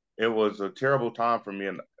 It was a terrible time for me,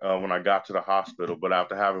 and when I got to the hospital. But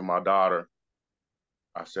after having my daughter,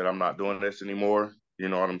 I said, I'm not doing this anymore. You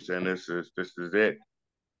know what I'm saying? This is it.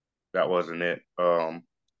 That wasn't it.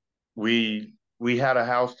 We had a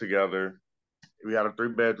house together. We had a 3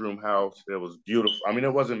 bedroom house. It was beautiful. I mean,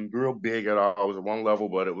 it wasn't real big at all. It was a one level,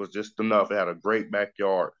 but it was just enough. It had a great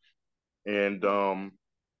backyard. And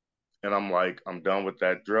and I'm like, I'm done with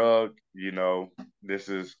that drug. I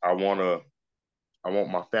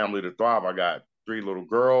want my family to thrive. I got three little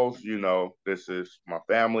girls. This is my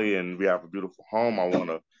family, and we have a beautiful home. I want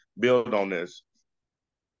to build on this.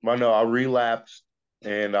 But no, I relapsed,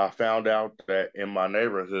 and I found out that in my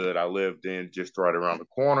neighborhood I lived in, just right around the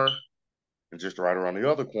corner, and just right around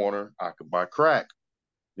the other corner, I could buy crack.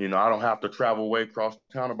 I don't have to travel way across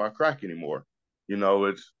town to buy crack anymore.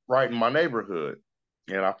 It's right in my neighborhood.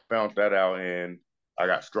 And I found that out, and I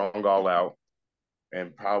got strung all out.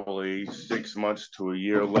 And probably 6 months to a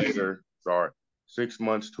year later, sorry, 6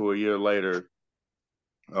 months to a year later,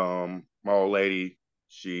 my old lady,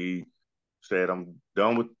 she said, I'm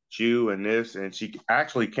done with you and this. And she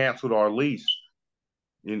actually canceled our lease.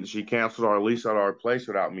 She canceled our lease at our place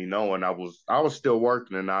without me knowing. I was still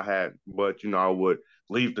working, and but I would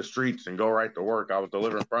leave the streets and go right to work. I was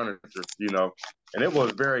delivering furniture, and it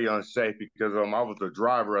was very unsafe because I was the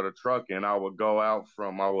driver of a truck, and I would go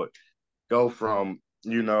from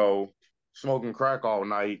smoking crack all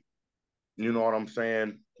night, you know what I'm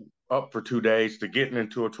saying, up for 2 days, to getting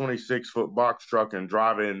into a 26-foot box truck and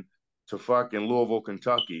driving to fucking Louisville,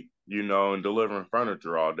 Kentucky, and delivering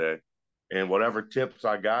furniture all day. And whatever tips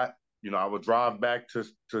I got, I would drive back to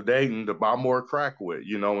Dayton to buy more crack with,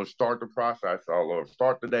 and start the process all over,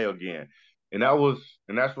 start the day again. And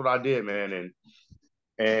that's what I did, man.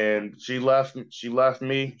 And she left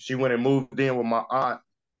me. She went and moved in with my aunt.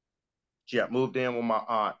 She had moved in with my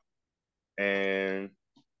aunt, and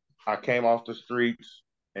I came off the streets,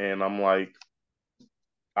 and I'm like,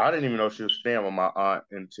 I didn't even know she was staying with my aunt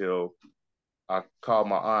until I called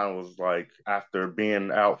my aunt. And was like, after being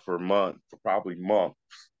out for months, for probably months.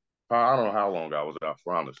 I don't know how long I was out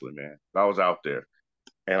for, honestly, man. I was out there,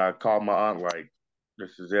 and I called my aunt like,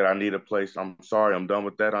 "This is it. I need a place. I'm sorry, I'm done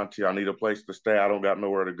with that, auntie. I need a place to stay. I don't got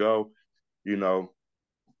nowhere to go." You know,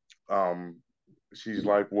 um, she's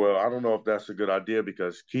like, "Well, I don't know if that's a good idea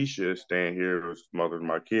because Keisha is staying here with mothering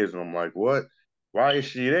my kids." And I'm like, "What? Why is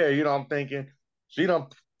she there?" I'm thinking, she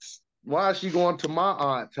don't. Why is she going to my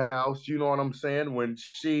aunt's house? You know what I'm saying? When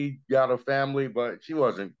she got a family, but she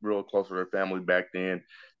wasn't real close with her family back then.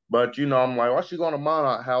 But I'm like, why is she going to my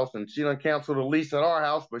aunt's house? And she done canceled the lease at our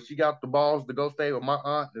house, but she got the balls to go stay with my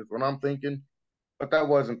aunt. Is what I'm thinking. But that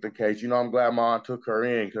wasn't the case. I'm glad my aunt took her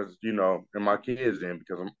in because and my kids in,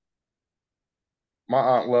 because my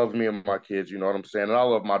aunt loves me and my kids. You know what I'm saying? And I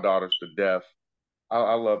love my daughters to death.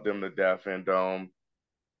 I love them to death. And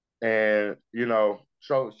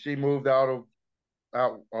so she moved out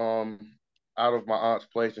out of my aunt's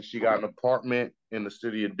place, and she got an apartment in the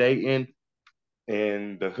city of Dayton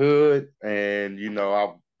in the hood. And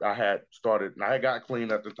I had started, and I had got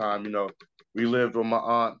clean at the time. We lived with my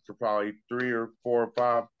aunt for probably 3 or 4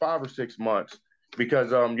 or 5 or 6 months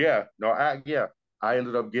because I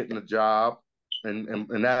ended up getting a job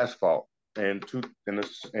in asphalt. And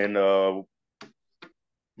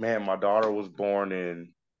man, my daughter was born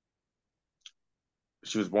in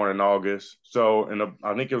she was born in August. So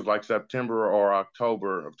I think it was like September or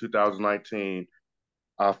October of 2019,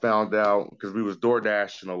 I found out, because we was door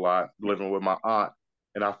dashing a lot, living with my aunt,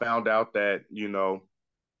 and I found out that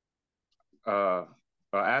uh,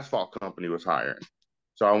 an asphalt company was hiring.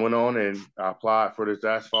 So I went on and I applied for this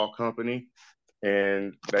asphalt company,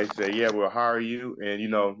 and they said, "Yeah, we'll hire you." And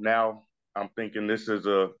now I'm thinking, this is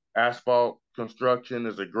a asphalt construction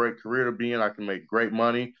is a great career to be in. I can make great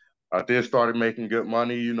money. I did started making good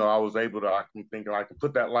money. I was able to. I'm thinking I can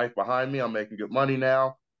put that life behind me. I'm making good money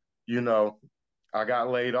now. You know, I got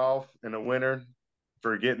laid off in the winter,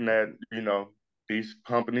 forgetting that these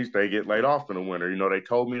companies, they get laid off in the winter. They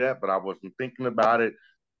told me that, but I wasn't thinking about it.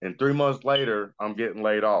 And 3 months later, I'm getting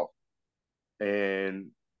laid off. And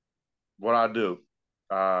what I do,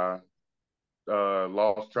 I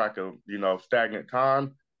lost track of stagnant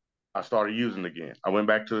time. I started using again. I went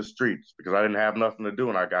back to the streets because I didn't have nothing to do,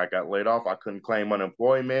 and I got laid off. I couldn't claim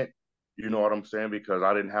unemployment. You know what I'm saying? Because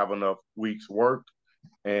I didn't have enough weeks worked,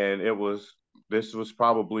 and this was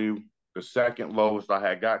probably the second lowest I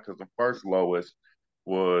had got, because the first lowest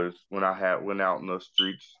was when I had went out in the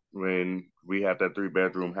streets when we had that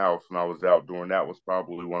 3-bedroom house, and I was out doing that. Was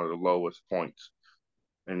probably one of the lowest points.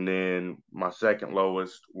 And then my second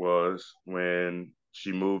lowest was when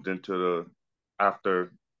she moved into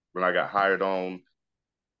after when I got hired on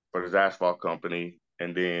for this asphalt company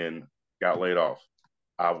and then got laid off.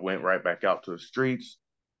 I went right back out to the streets.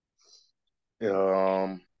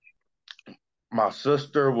 Um, my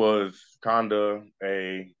sister was kind of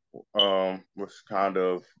a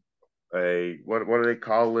what do they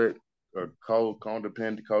call it? A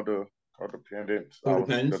codependent. I was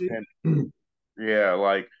Codependency. dependent. Yeah,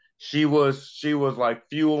 like she was like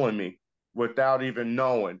fueling me without even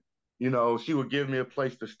knowing. You know, she would give me a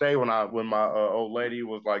place to stay when my old lady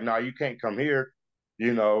was like, "No, you can't come here.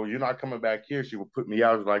 You know, you're not coming back here." She would put me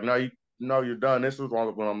out. I was like, "No, you're done." This was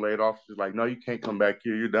when I'm laid off. She's like, "No, you can't come back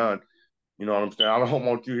here. You're done." You know what I'm saying? I don't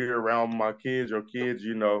want you here around my kids or kids.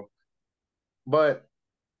 You know, but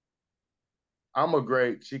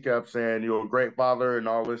she kept saying, "You're a great father and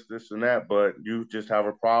all this and that, but you just have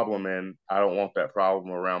a problem. And I don't want that problem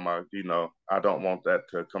around I don't want that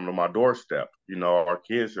to come to my doorstep. You know, our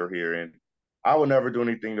kids are here and I would never do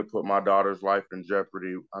anything to put my daughter's life in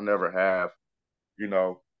jeopardy. I never have, you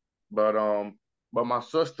know, but, but my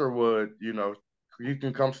sister would, you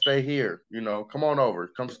can come stay here, come on over,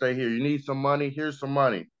 come stay here. You need some money? Here's some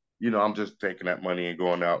money. I'm just taking that money and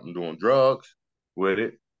going out and doing drugs with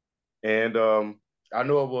it. And I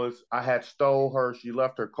knew I had stole her. She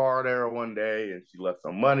left her car there one day and she left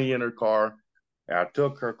some money in her car. And I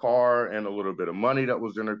took her car and a little bit of money that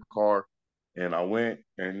was in her car. And I went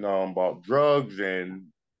and bought drugs and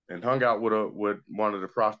hung out with one of the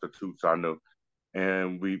prostitutes I knew.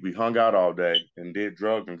 And we hung out all day and did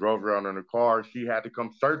drugs and drove around in her car. She had to come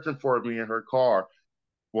searching for me in her car.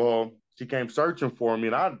 Well, she came searching for me,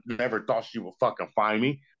 and I never thought she would fucking find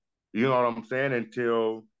me. You know what I'm saying?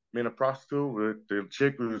 Until me and a prostitute, the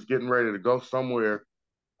chick was getting ready to go somewhere,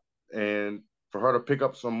 and for her to pick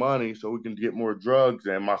up some money so we can get more drugs.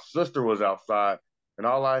 And my sister was outside, and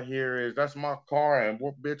all I hear is, "That's my car." And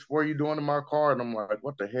what, bitch, what are you doing in my car? And I'm like,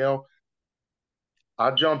 what the hell?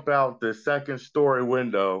 I jump out the second story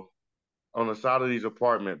window on the side of these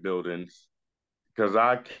apartment buildings because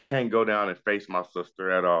I can't go down and face my sister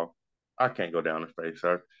at all. I can't go down and face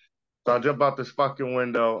her. So I jump out this fucking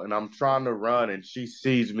window and I'm trying to run and she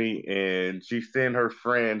sees me and she's seeing her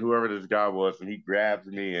friend, whoever this guy was, and he grabs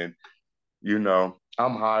me and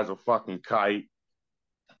I'm high as a fucking kite.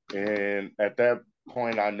 And at that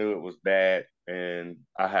point I knew it was bad and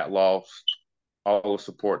I had lost all the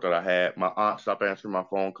support that I had. My aunt stopped answering my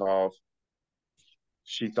phone calls.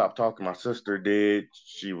 She stopped talking. My sister did.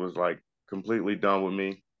 She was like completely done with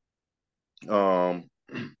me. Um,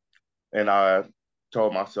 and I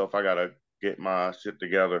told myself I gotta get my shit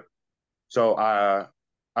together. So I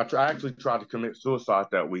actually tried to commit suicide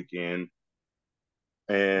that weekend,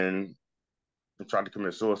 and I tried to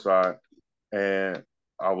commit suicide. And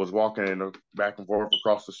I was walking back and forth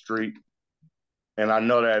across the street, and I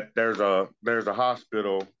know that there's a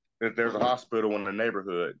hospital. There's a hospital in the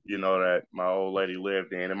neighborhood, that my old lady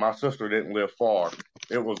lived in, and my sister didn't live far.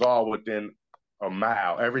 It was all within a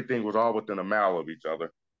mile. Everything was all within a mile of each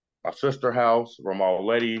other. My sister house, where my old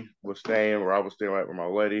lady was staying, where I was staying right with my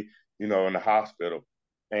old lady, in the hospital.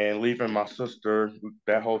 And leaving my sister,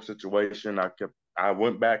 that whole situation, I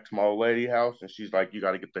went back to my old lady house and she's like, "You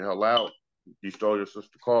gotta get the hell out. You stole your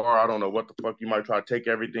sister's car. I don't know what the fuck, you might try to take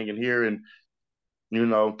everything in here." And you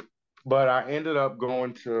know, but I ended up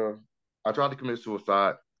I tried to commit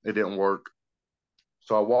suicide. It didn't work.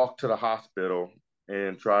 So I walked to the hospital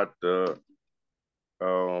and tried to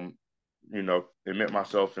um, admit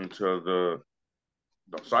myself into the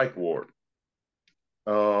psych ward.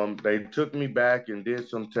 They took me back and did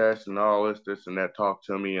some tests and all this and that, talked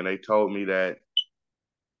to me, and they told me that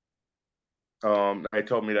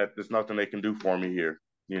there's nothing they can do for me here,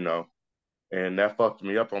 you know, and that fucked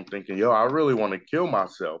me up. I'm thinking, yo, I really want to kill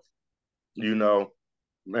myself, you know,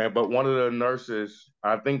 man. But one of the nurses,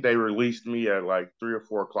 I think they released me at like 3 or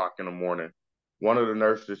 4 o'clock in the morning. One of the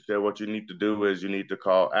nurses said, "What you need to do is you need to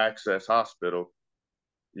call Access Hospital,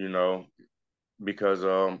 you know, because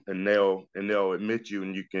and they'll admit you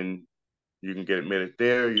and you can get admitted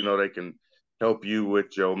there. They can help you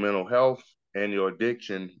with your mental health and your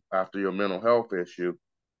addiction after your mental health issue."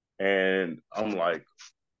 And I'm like,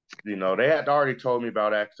 they had already told me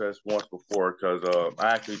about Access once before because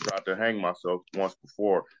I actually tried to hang myself once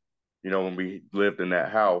before, when we lived in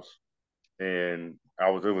that house. And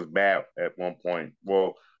it was bad at one point.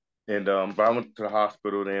 Well, and but I went to the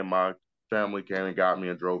hospital. Then my family came and got me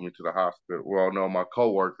and drove me to the hospital. Well, no, my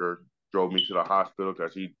coworker drove me to the hospital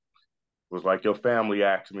because he was like, "Your family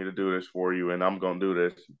asked me to do this for you, and I'm gonna do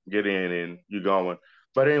this. Get in, and you going."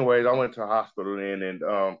 But anyways, I went to the hospital then, and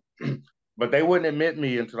but they wouldn't admit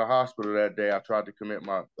me into the hospital that day. I tried to commit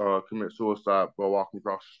suicide by walking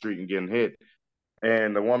across the street and getting hit.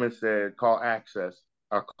 And the woman said, "Call Access."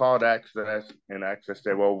 I called Access, and Access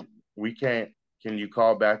said, "Well, we can't. Can you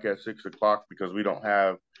call back at 6 o'clock because we don't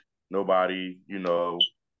have nobody,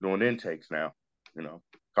 doing intakes now.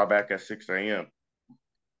 Call back at 6 a.m."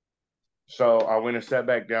 So I went and sat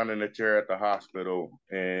back down in the chair at the hospital,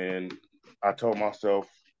 and I told myself,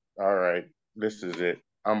 "All right, this is it.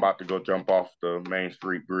 I'm about to go jump off the Main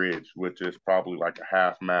Street Bridge, which is probably like a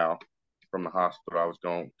half mile from the hospital. I was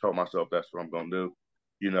going to tell myself that's what I'm going to do.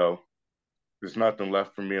 You know, there's nothing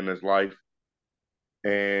left for me in this life.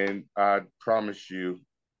 And I promise you,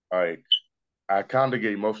 like, I kind of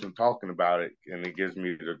get emotional talking about it, and it gives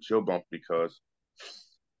me the chill bump because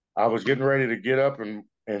I was getting ready to get up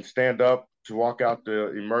and stand up to walk out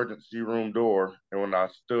the emergency room door. And when I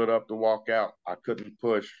stood up to walk out, I couldn't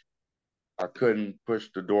push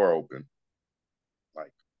the door open.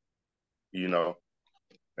 Like, you know,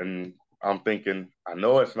 and I'm thinking, I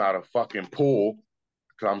know it's not a fucking pull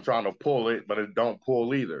because I'm trying to pull it, but it don't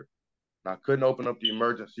pull either. And I couldn't open up the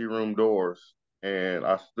emergency room doors. And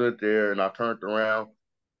I stood there and I turned around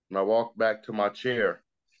and I walked back to my chair.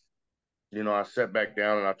 You know, I sat back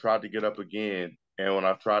down and I tried to get up again. And when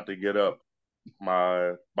I tried to get up,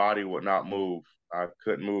 my body would not move. I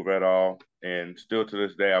couldn't move at all. And still to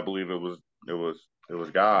this day, I believe it was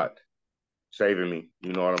God saving me.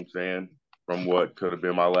 You know what I'm saying? From what could have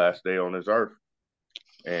been my last day on this earth.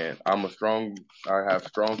 And I have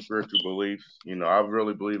strong spiritual beliefs. You know, I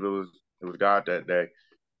really believe it was God that day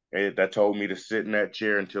that told me to sit in that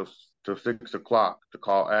chair until 6 o'clock to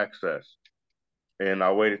call access. And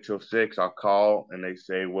I waited till 6. I call and they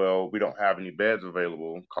say, well, we don't have any beds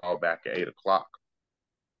available. Call back at 8 o'clock.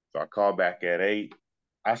 So I called back at 8.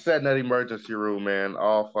 I sat in that emergency room, man,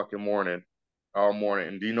 all morning.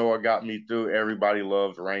 And do you know what got me through? Everybody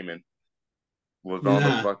Loves Raymond was on the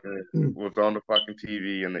Yeah. fucking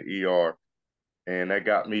TV in the ER. And that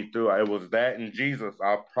got me through. It was that and Jesus.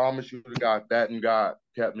 I promise you to God, that and God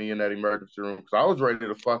kept me in that emergency room because I was ready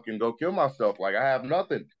to fucking go kill myself. Like I have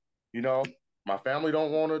nothing, you know. My family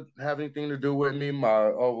don't want to have anything to do with me.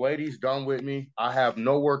 My old lady's done with me. I have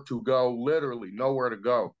nowhere to go, literally nowhere to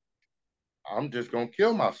go. I'm just gonna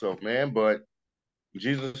kill myself, man. But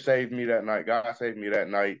Jesus saved me that night. God saved me that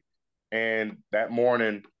night. And that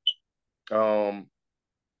morning, um,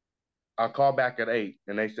 I called back at 8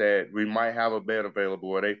 and they said, we might have a bed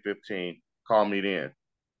available at 8:15. Call me then.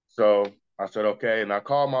 So I said, okay. And I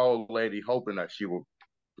called my old lady hoping that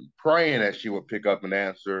praying that she would pick up and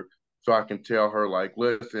answer so I can tell her, like,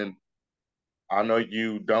 listen, I know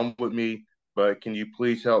you done with me, but can you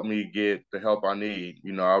please help me get the help I need?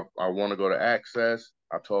 You know, I want to go to Access.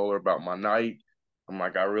 I told her about my night. I'm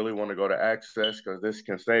like, I really want to go to Access because this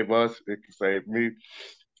can save us. It can save me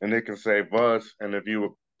and it can save us. And if you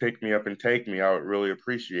would pick me up and take me, I would really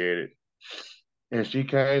appreciate it. And she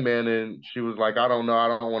came in and she was like, I don't know. I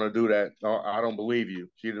don't want to do that. No, I don't believe you.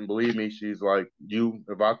 She didn't believe me. She's like,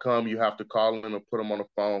 if I come, you have to call him and put him on the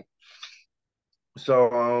phone.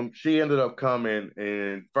 So she ended up coming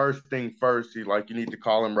and first thing first, she's like, you need to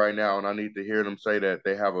call him right now and I need to hear them say that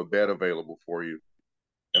they have a bed available for you.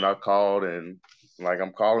 And I called and like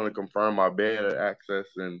I'm calling to confirm my bed access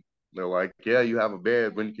and they're like, yeah, you have a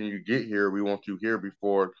bed. When can you get here? We want you here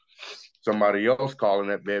before somebody else calling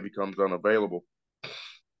that bed becomes unavailable.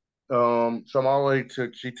 So my lady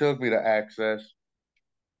she took me to Access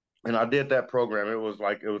and I did that program. It was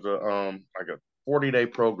a 40-day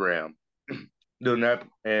program. Doing that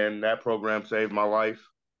and that program saved my life.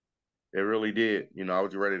 It really did. You know, I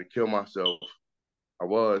was ready to kill myself. I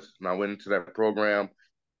was. And I went into that program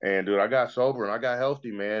and dude, I got sober and I got healthy,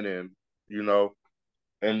 man. And you know,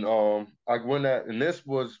 and I went that and this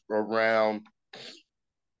was around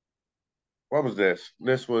what was this?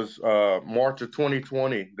 This was March of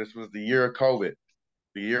 2020. This was the year of COVID.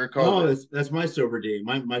 The year of Oh, COVID. that's my sober date.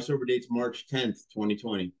 My sober date's March 10th,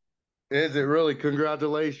 2020. Is it really?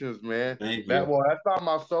 Congratulations, man. Thank you. That's not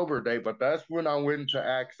my sober date, but that's when I went into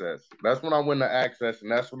Access. That's when I went to Access,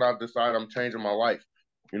 and that's when I decided I'm changing my life.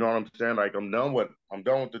 You know what I'm saying? Like I'm done with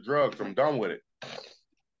the drugs. I'm done with it.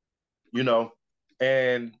 You know,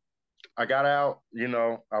 and I got out. You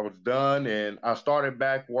know, I was done, and I started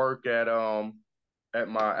back work at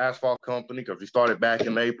my asphalt company because we started back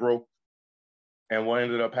in April. And what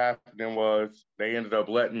ended up happening was they ended up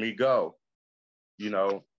letting me go. You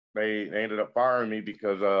know, they ended up firing me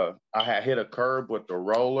because I had hit a curb with the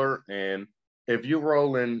roller. And if you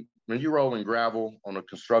when you roll in gravel on a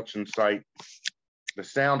construction site, the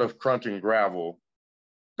sound of crunching gravel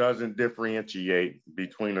doesn't differentiate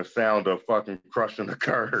between the sound of fucking crushing the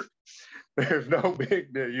curb. There's no big,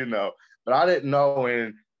 you know. But I didn't know,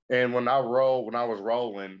 and when I was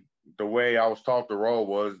rolling, the way I was taught to roll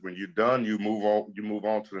was when you're done, you move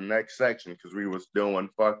on to the next section because we was doing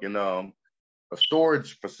fucking a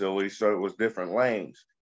storage facility, so it was different lanes.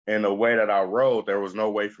 And the way that I rode, there was no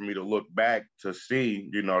way for me to look back to see,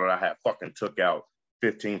 you know, that I had fucking took out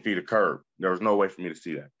 15 feet of curb. There was no way for me to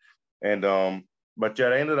see that. And but yeah,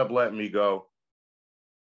 they ended up letting me go.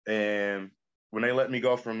 And when they let me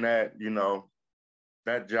go from that,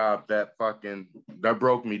 that job, that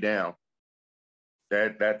broke me down.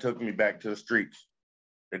 That took me back to the streets.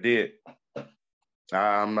 It did.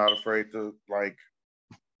 I'm not afraid to,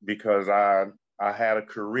 because I had a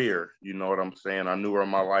career, you know what I'm saying? I knew where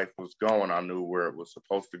my life was going. I knew where it was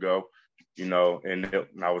supposed to go, and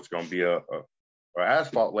I was going to be a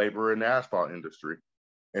asphalt laborer in the asphalt industry.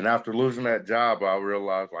 And after losing that job, I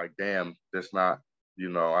realized, damn, that's not,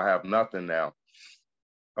 I have nothing now.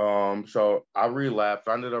 So I relapsed.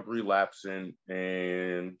 I ended up relapsing,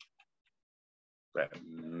 and I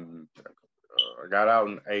got out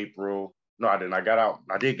in April. No, I didn't.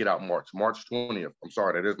 I did get out March 20th. I'm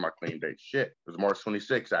sorry, that is my clean date. Shit, it was March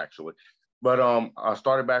 26th, actually. But I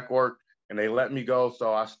started back work, and they let me go.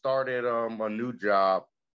 So I started a new job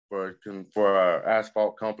for an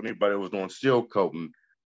asphalt company, but it was doing seal coating.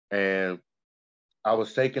 And I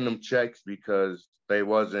was taking them checks because they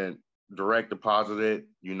wasn't direct deposited.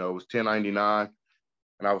 It was 1099.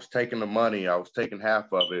 And I was taking the money. I was taking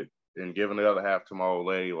half of it and giving the other half to my old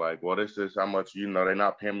lady. This is how much, they're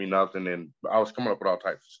not paying me nothing. And I was coming up with all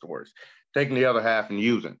types of stories, taking the other half and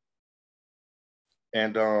using.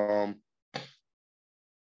 And I'm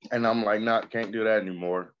like, nah, can't do that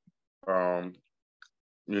anymore. Because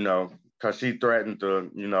she threatened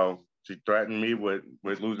me with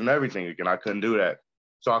losing everything again. I couldn't do that.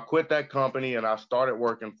 So I quit that company and I started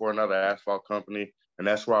working for another asphalt company. And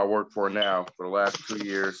that's where I work for now for the last 2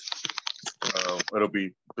 years. It'll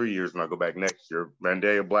be 3 years when I go back next year.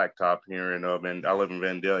 Vandalia Blacktop here I live in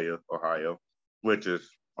Vandalia, Ohio, which is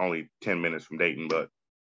only 10 minutes from Dayton.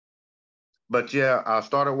 But yeah, I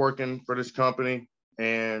started working for this company,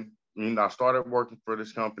 and I started working for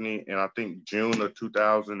this company in I think June of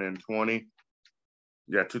 2020.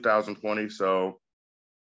 Yeah, 2020. So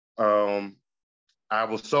I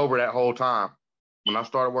was sober that whole time. When I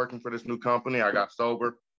started working for this new company, I got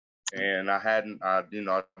sober. And I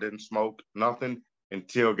didn't smoke nothing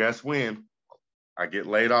until, guess when? I get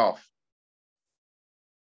laid off.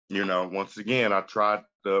 Once again, I tried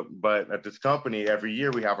but at this company, every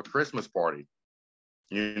year we have a Christmas party,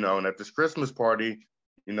 and at this Christmas party,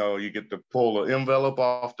 you get to pull an envelope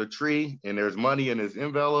off the tree and there's money in this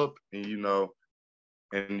envelope, and,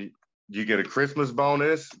 and you get a Christmas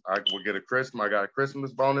bonus. I got a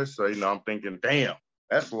Christmas bonus. So, I'm thinking, damn,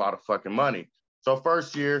 that's a lot of fucking money. So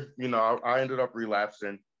first year, I ended up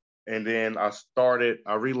relapsing, and then I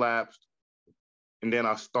relapsed, and then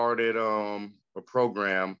I started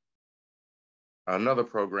another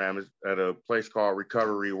program is at a place called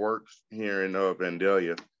Recovery Works here in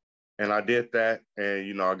Vandalia. And I did that,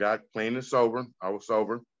 and, I got clean and sober. I was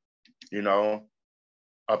sober,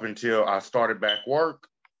 up until I started back work,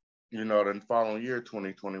 the following year,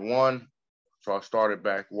 2021. So I started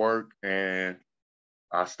back work, and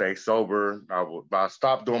I stay sober. I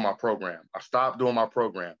stopped doing my program.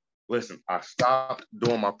 Listen, I stopped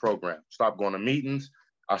doing my program. Stopped going to meetings.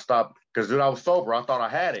 I stopped because I was sober. I thought I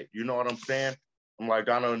had it. You know what I'm saying? I'm like,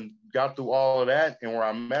 I done got through all of that, and where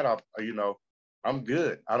I'm at, I'm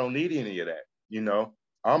good. I don't need any of that.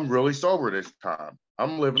 I'm really sober this time.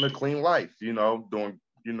 I'm living a clean life.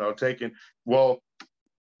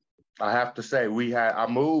 I have to say, I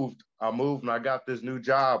moved, and I got this new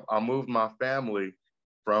job. I moved my family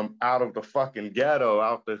from out of the fucking ghetto,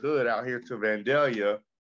 out the hood, out here to Vandalia,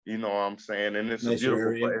 you know what I'm saying? And it's nice, a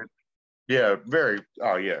beautiful place. Yeah,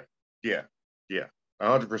 oh yeah,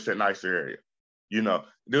 100% nicer area.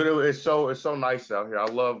 Dude, it's so nice out here. I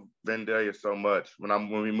love Vandalia so much.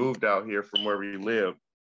 When we moved out here from where we live,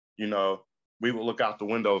 we would look out the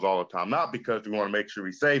windows all the time, not because we want to make sure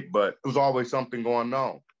we're safe, but it was always something going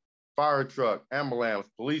on. Fire truck, ambulance,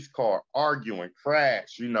 police car, arguing,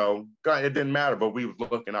 crash, it didn't matter, but we was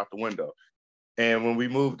looking out the window. And when we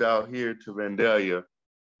moved out here to Vandalia,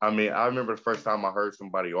 I remember the first time I heard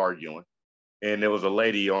somebody arguing, and there was a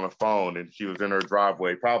lady on the phone, and she was in her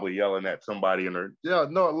driveway, probably yelling at somebody in her,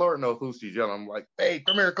 no, Lord knows who she's yelling. I'm like, hey,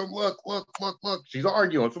 come here, come look. She's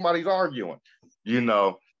arguing, somebody's arguing.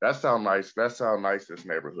 That's how nice this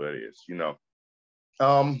neighborhood is,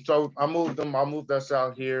 So I moved us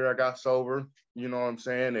out here. I got sober, you know what I'm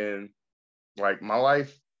saying? And my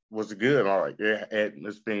life was good.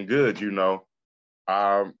 It's been good,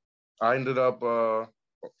 I ended up,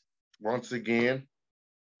 once again,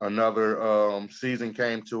 another season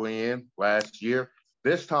came to an end last year.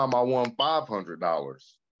 This time I won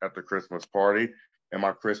 $500 at the Christmas party. And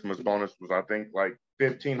my Christmas bonus was, I think,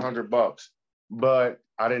 $1,500. But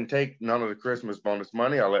I didn't take none of the Christmas bonus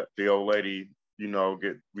money. I let the old lady,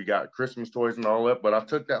 we got Christmas toys and all that, but I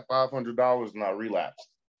took that $500 and I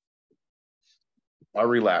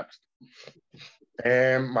relapsed.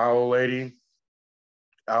 And my old lady,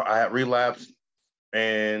 I had relapsed,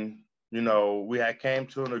 and we had came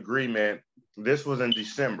to an agreement. This was in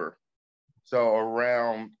December, so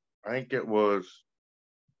around, I think it was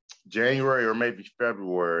January or maybe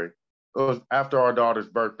February. It was after our daughter's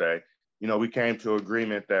birthday. We came to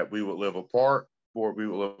agreement that we would live apart, for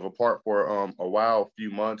a while, a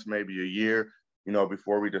few months, maybe a year,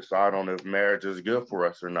 before we decide on if marriage is good for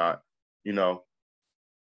us or not. You know,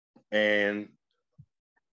 and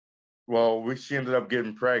well, she ended up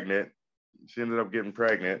getting pregnant. She ended up getting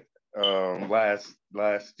pregnant last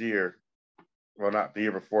year. Well, not the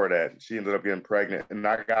year before that. She ended up getting pregnant, and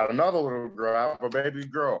I got another little girl. I have a baby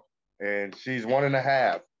girl, and she's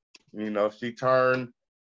 1.5.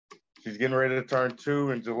 She's getting ready to turn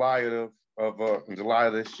 2 in July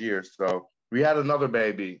of this year. So we had another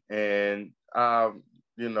baby, and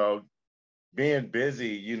you know, being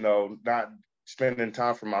busy, not spending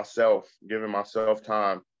time for myself, giving myself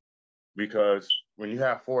time, because when you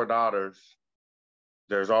have 4 daughters,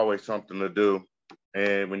 there's always something to do.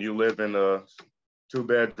 And when you live in a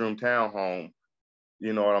 2-bedroom townhome,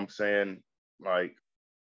 you know what I'm saying? Like,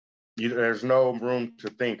 there's no room to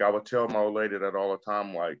think. I would tell my old lady that all the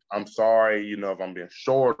time. Like, I'm sorry, if I'm being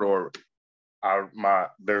short, or I'm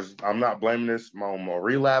not blaming this on a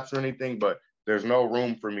relapse or anything, but there's no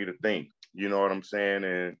room for me to think. You know what I'm saying?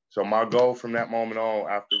 And so my goal from that moment on,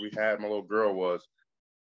 after we had my little girl, was,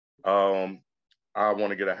 I want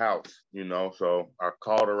to get a house, So I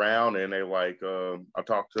called around, and they I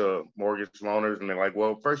talked to mortgage loaners, and they're like,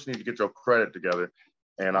 well, first you need to get your credit together.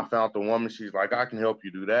 And I found the woman. She's like, I can help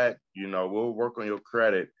you do that. We'll work on your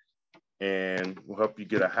credit, and we'll help you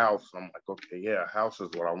get a house. I'm like, okay, yeah, a house is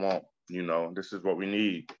what I want. This is what we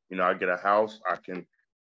need. I get a house.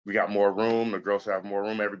 We got more room. The girls have more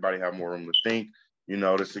room. Everybody have more room to think.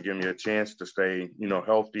 This will give me a chance to stay,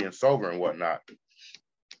 healthy and sober and whatnot.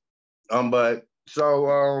 But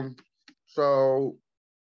so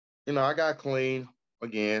I got clean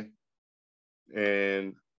again,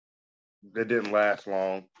 and it didn't last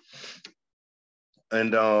long.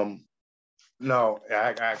 And no,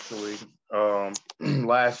 I actually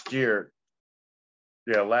last year,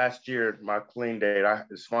 my clean date.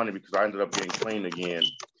 It's funny because I ended up getting clean again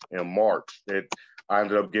in March. I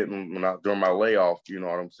ended up getting during my layoff. You know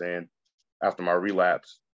what I'm saying? After my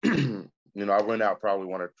relapse, I went out probably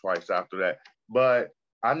 1 or twice after that. But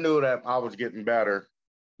I knew that I was getting better.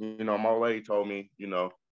 My old lady told me,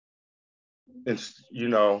 it's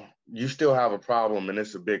you still have a problem, and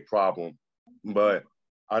it's a big problem. But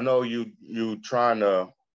I know you're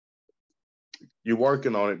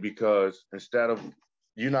working on it, because instead of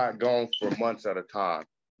you're not gone for months at a time,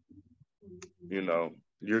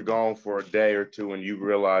 you're gone for a day or two, and you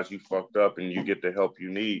realize you fucked up, and you get the help you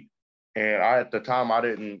need. And at the time, I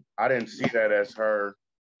didn't see that as her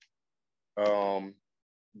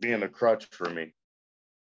being a crutch for me,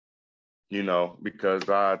 because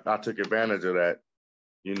I took advantage of that.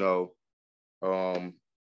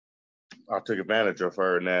 I took advantage of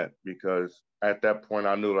her in that, because at that point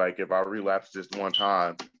I knew, like, if I relapse just one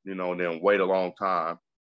time, and then wait a long time,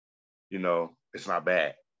 it's not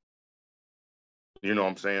bad. You know what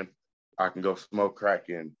I'm saying? I can go smoke crack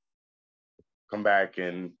and come back,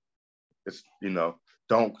 and it's,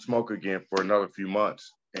 don't smoke again for another few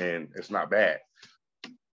months, and it's not bad.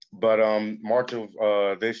 But March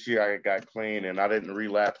of this year, I got clean, and I didn't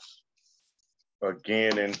relapse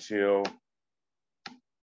again until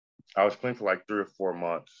I was clean for like 3 or 4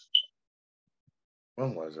 months.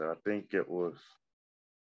 When was it? I think it was.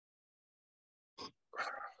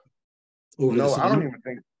 No, I don't even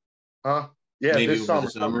think. Huh? Yeah, maybe this over summer.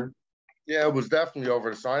 the summer. Yeah, it was definitely over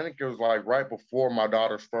the summer. I think it was like right before my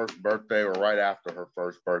daughter's first birthday, or right after her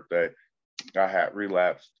first birthday, I had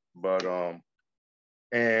relapsed. But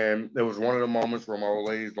and it was one of the moments where my old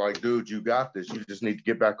lady's like, dude, you got this. You just need to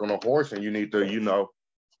get back on a horse, and you need to,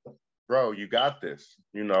 bro, you got this.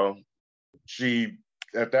 She,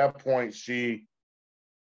 at that point,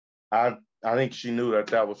 I think she knew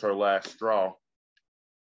that was her last straw.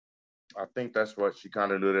 I think that's what she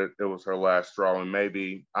kind of knew, that it was her last straw, and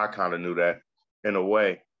maybe I kind of knew that in a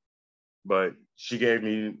way. But she gave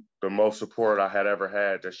me the most support I had ever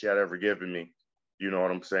had, that she had ever given me. You know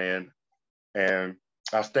what I'm saying? And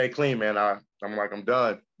I stay clean, man. I'm like, I'm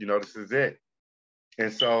done. This is it.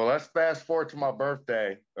 And so let's fast forward to my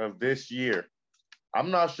birthday of this year.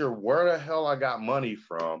 I'm not sure where the hell I got money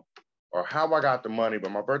from or how I got the money,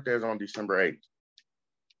 but my birthday is on December 8th.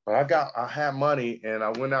 But I had money, and I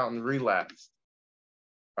went out and relapsed.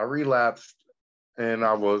 I relapsed, and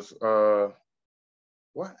I was,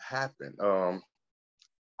 what happened?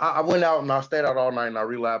 I went out and I stayed out all night, and I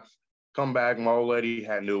relapsed, come back, my old lady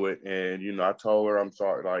had knew it. And, you know, I told her I'm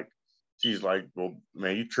sorry. Like, she's like, well,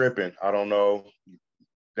 man, you tripping. I don't know.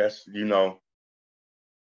 That's, you know,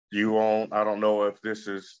 you won't, I don't know if this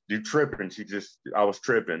is, you tripping. I was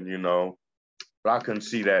tripping, you know, but I couldn't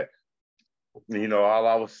see that. You know, all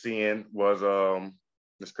I was seeing was,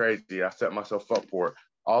 it's crazy. I set myself up for it.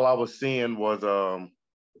 All I was seeing was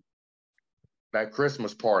that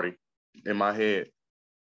Christmas party in my head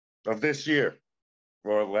of this year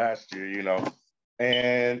or last year, you know.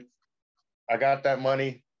 And I got that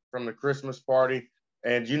money from the Christmas party.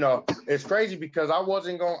 And you know, it's crazy because I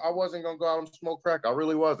wasn't gonna go out and smoke crack. I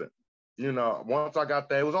really wasn't. You know, once I got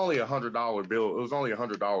that, it was only $100 bill. It was only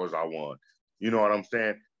 $100 I won. You know what I'm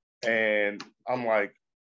saying? And I'm like,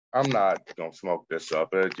 I'm not gonna smoke this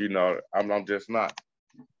up. You know, I'm just not.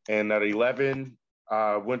 And at 11,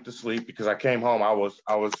 I went to sleep because I came home. I was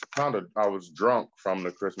drunk from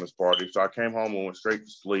the Christmas party, so I came home and went straight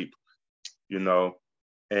to sleep. You know,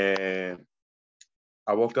 and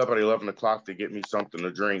I woke up at 11 o'clock to get me something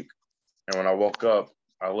to drink. And when I woke up,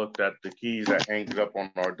 I looked at the keys that hangs up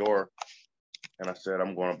on our door, and I said,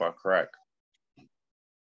 I'm going to buy crack.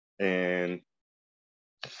 And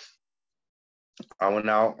I went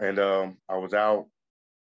out, and I was out.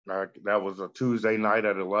 That was a Tuesday night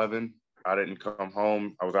at 11. I didn't come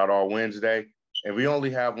home. I was out all Wednesday, and we only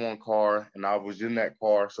have one car, and I was in that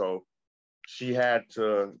car. So she had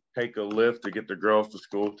to take a lift to get the girls to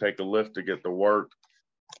school, take a lift to get to work.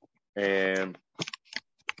 And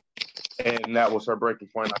that was her breaking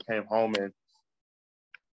point. I came home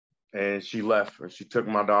and she left, and she took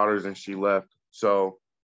my daughters and she left. So,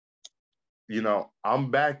 you know, I'm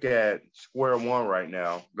back at square one right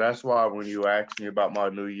now. That's why when you asked me about my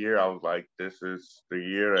new year, I was like, this is the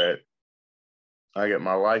year that I get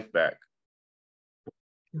my life back.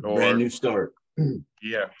 Brand new start.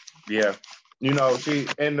 Yeah, yeah. You know, see,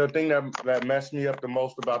 and the thing that messed me up the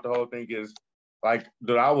most about the whole thing is like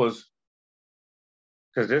that I was,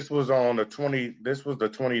 because this was the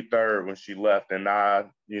 23rd when she left, and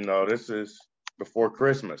you know, this is before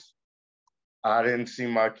Christmas. I didn't see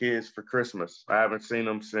my kids for Christmas. I haven't seen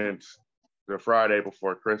them since the Friday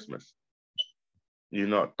before Christmas. You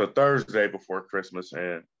know, the Thursday before Christmas,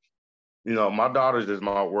 and you know, my daughters is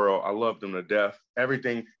my world. I love them to death.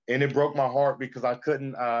 Everything, and it broke my heart because I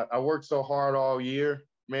couldn't. I worked so hard all year,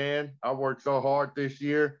 man. I worked so hard this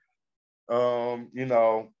year. You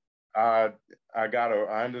know, I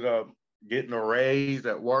I ended up getting a raise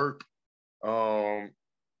at work. And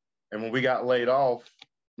when we got laid off,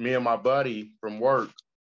 me and my buddy from work,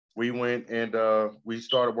 we went and we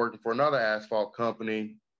started working for another asphalt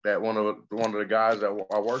company that one of the guys that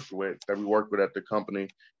I worked with, that we worked with at the company,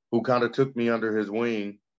 who kind of took me under his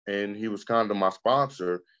wing, and he was kind of my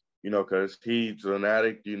sponsor, you know, because he's an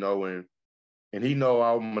addict, you know, and he know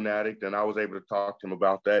I'm an addict, and I was able to talk to him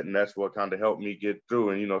about that, and that's what kind of helped me get through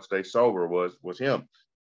and, you know, stay sober was him,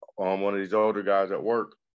 one of these older guys at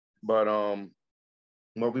work. But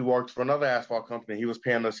when we worked for another asphalt company, he was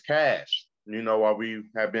paying us cash, you know, while we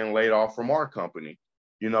had been laid off from our company,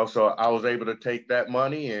 you know, so I was able to take that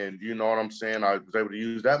money, and you know what I'm saying, I was able to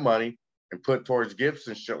use that money and put towards gifts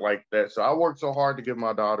and shit like that. So I worked so hard to give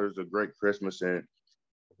my daughters a great Christmas, and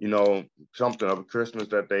you know, something of a Christmas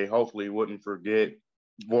that they hopefully wouldn't forget.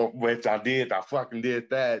 Well, which I fucking did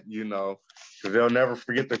that, you know, because they'll never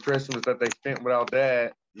forget the Christmas that they spent without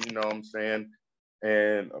dad, you know what I'm saying?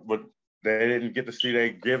 But they didn't get to see their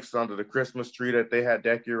gifts under the Christmas tree that they had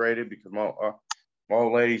decorated because my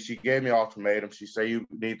old lady, she gave me an ultimatum. She said, you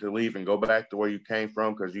need to leave and go back to where you came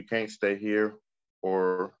from because you can't stay here,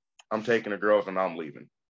 or I'm taking the girls and I'm leaving.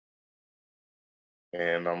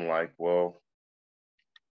 And I'm like, well,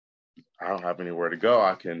 I don't have anywhere to go.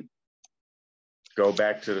 I can go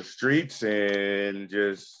back to the streets and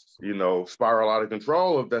just, you know, spiral out of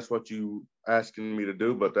control if that's what you asking me to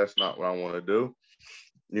do, but that's not what I want to do,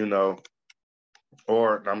 you know.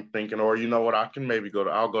 Or I'm thinking, or you know what,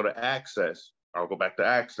 I'll go to Access. I'll go back to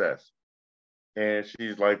Access. And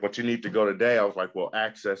she's like, but you need to go today. I was like, well,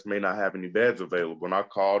 Access may not have any beds available. And I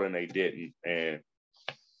called and they didn't.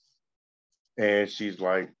 And she's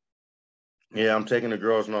like, yeah, I'm taking the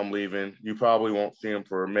girls and I'm leaving. You probably won't see them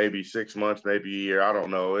for maybe 6 months, maybe a year. I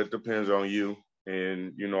don't know. It depends on you.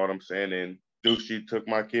 And you know what I'm saying? And she took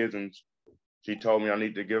my kids and she told me I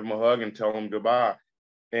need to give them a hug and tell them goodbye.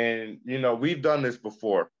 And, you know, we've done this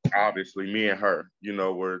before, obviously, me and her, you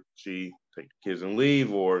know, where she take the kids and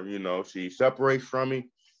leave, or, you know, she separates from me.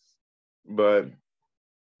 But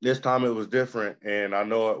this time it was different, and I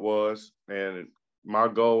know it was. And my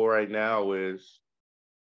goal right now is,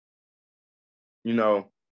 you know,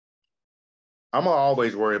 I'm gonna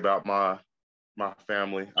always worry about my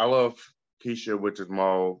family. I love Keisha, which is my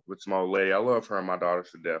old lady. I love her and my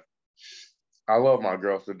daughters to death. I love my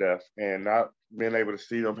girls to death, and not being able to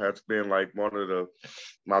see them has been like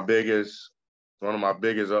my biggest one of my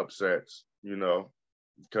biggest upsets.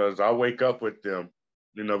 Because I wake up with them.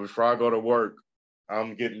 Before I go to work,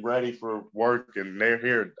 I'm getting ready for work, and they're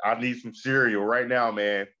here. I need some cereal right now,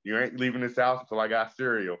 man. You ain't leaving this house until I got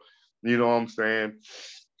cereal. You know what I'm saying?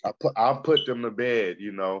 I put them to bed.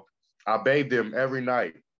 I bathe them every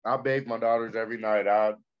night. I bathe my daughters every night.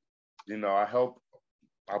 I help.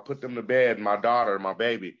 I put them to bed. My daughter, my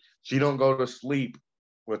baby, she don't go to sleep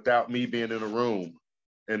without me being in the room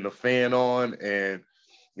and the fan on and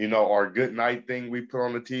our good night thing we put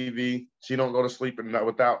on the TV. She don't go to sleep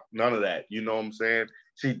without none of that. You know what I'm saying?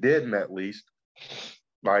 She didn't, at least.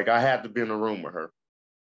 Like, I had to be in the room with her.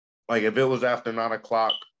 Like, if it was after 9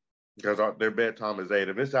 o'clock, because their bedtime is 8.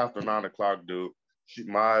 If it's after 9 o'clock, dude,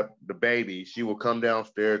 the baby, she will come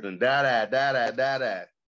downstairs and dada,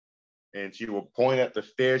 and she will point at the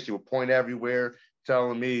stairs. She will point everywhere,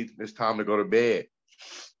 telling me it's time to go to bed.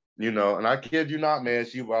 And I kid you not, man,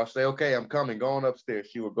 I'll say, okay, I'm coming, going upstairs.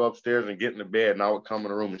 She would go upstairs and get in the bed, and I would come in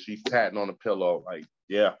the room, and she's patting on the pillow, like,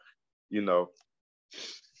 yeah,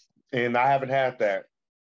 and I haven't had that.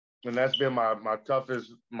 And that's been my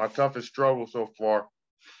toughest struggle so far.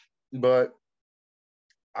 But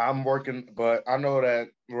I'm working, but I know that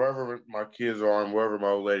wherever my kids are and wherever my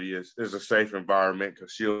old lady is a safe environment,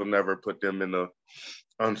 because she'll never put them in an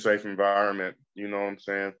unsafe environment. You know what I'm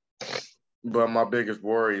saying? But my biggest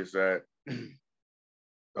worry is that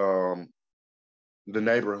the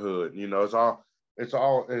neighborhood, because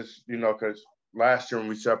last year when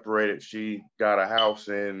we separated, she got a house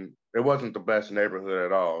and it wasn't the best neighborhood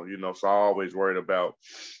at all, so I always worried about,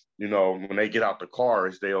 when they get out the car,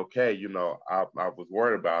 is they okay? I was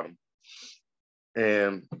worried about them.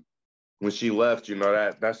 And when she left,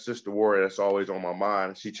 that's just the worry that's always on my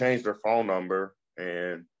mind. She changed her phone number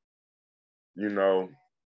and,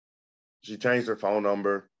 she changed her phone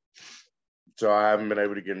number. So I haven't been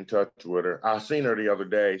able to get in touch with her. I seen her the other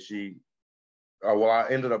day. I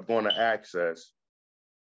ended up going to Access.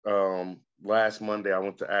 Last Monday I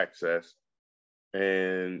went to Access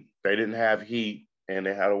and they didn't have heat and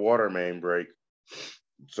they had a water main break.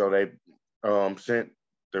 So they sent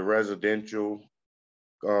the residential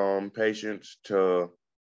patients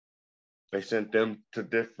they sent them to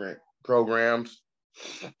different programs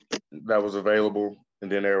that was available.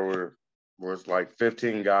 And then there was like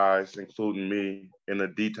 15 guys, including me, in the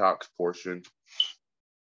detox portion.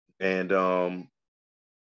 And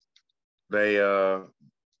they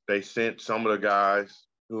sent some of the guys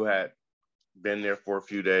who had been there for a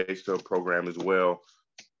few days to a program as well.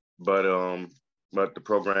 But the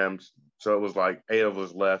programs, so it was like 8 of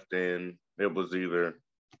us left, and it was either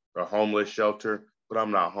a homeless shelter, but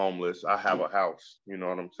I'm not homeless. I have a house, you know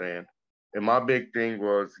what I'm saying? And my big thing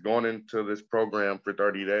was going into this program for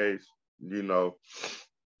 30 days,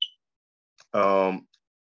 how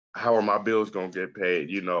are my bills going to get paid?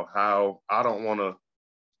 How I don't want to,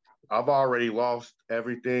 I've already lost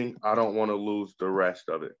everything. I don't want to lose the rest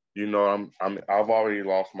of it. I've already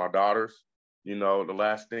lost my daughters. The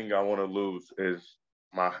last thing I want to lose is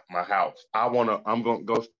my house. I'm going to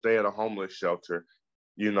go stay at a homeless shelter,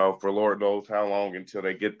 for Lord knows how long until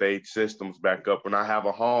they get their systems back up and I have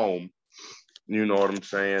a home. You know what I'm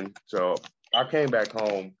saying? So I came back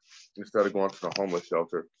home instead of going to the homeless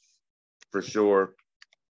shelter for sure.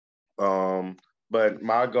 But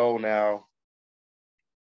my goal now,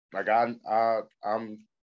 like I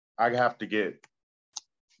have to get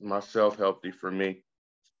myself healthy for me.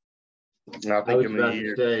 And I think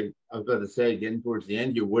I was about to say, getting towards the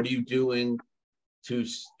end here, what are you doing to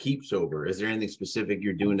keep sober? Is there anything specific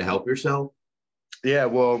you're doing to help yourself? Yeah,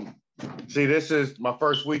 well, see, this is my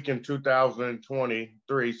first week in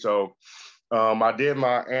 2023. So I did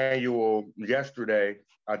my annual yesterday.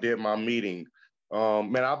 I did my meeting.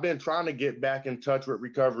 Man, I've been trying to get back in touch with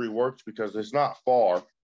Recovery Works because it's not far.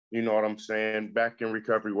 You know what I'm saying? Back in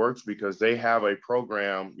Recovery Works because they have a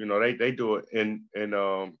program. They do it in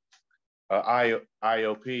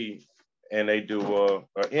IOP and they do a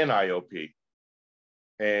NIOP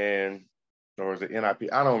and or is it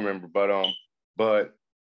NIP? I don't remember, but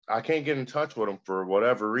I can't get in touch with them for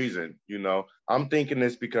whatever reason. I'm thinking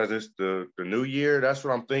it's because it's the new year. That's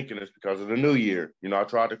what I'm thinking. It's because of the new year. I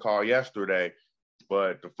tried to call yesterday,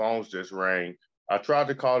 but the phones just rang. I tried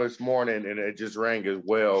to call this morning and it just rang as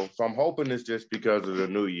well. So I'm hoping it's just because of the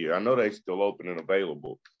new year. I know they're still open and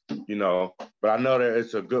available, but I know that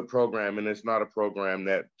it's a good program and it's not a program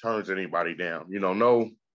that turns anybody down. No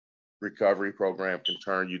recovery program can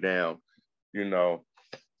turn you down,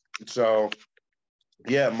 So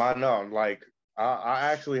Yeah, no, like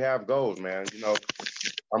I actually have goals, man.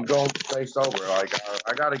 I'm going to stay sober. Like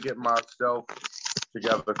I got to get myself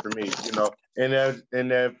together for me.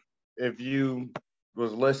 And if you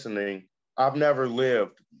was listening, I've never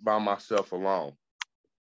lived by myself alone.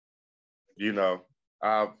 You know,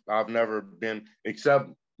 I've never been except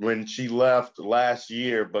when she left last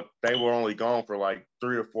year, but they were only gone for like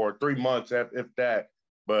 3 months, if that.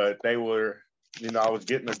 But they were, I was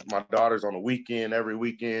getting my daughters on the weekend, every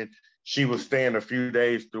weekend. She was staying a few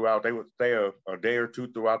days throughout. They would stay a day or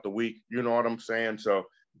two throughout the week. You know what I'm saying? So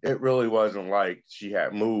it really wasn't like she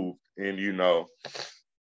had moved, and what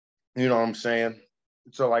I'm saying.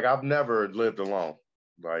 So like I've never lived alone,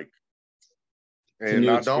 like, It's a and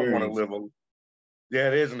new I don't want to experience. live alone. Yeah,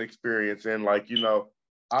 it is an experience. And like,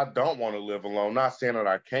 I don't want to live alone. Not saying that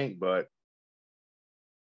I can't, but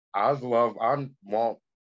I want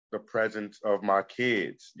the presence of my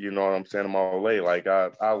kids, you know what I'm saying, in my old lady. Like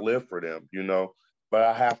I live for them,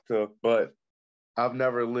 but but I've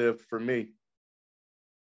never lived for me.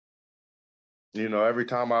 Every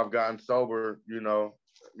time I've gotten sober,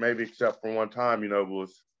 maybe except for one time, it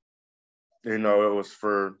was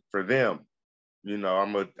for them.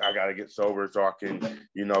 I gotta get sober so I can,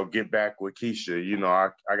 get back with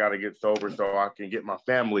Keisha. I gotta get sober so I can get my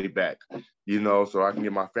family back, so I can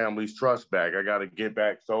get my family's trust back. I gotta get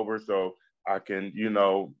back sober so I can,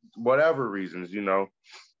 whatever reasons.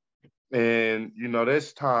 And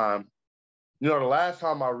this time, the last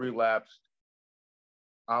time I relapsed,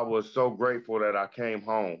 I was so grateful that I came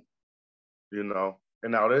home, and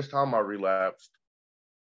now this time I relapsed,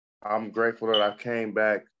 I'm grateful that I came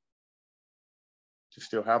back to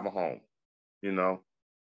still have a home, you know,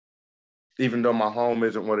 even though my home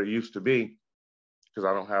isn't what it used to be because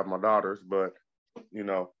I don't have my daughters, but you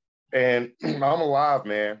know, and I'm alive,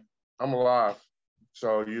 man. I'm alive.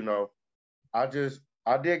 So, I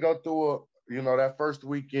did go through that first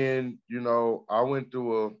weekend, I went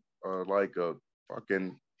through like a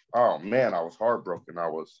fucking, oh man, I was heartbroken.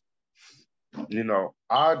 You know,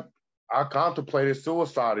 I, I contemplated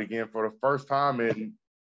suicide again for the first time in,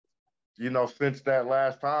 since that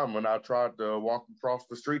last time when I tried to walk across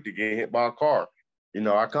the street to get hit by a car.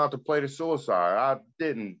 I contemplated suicide. I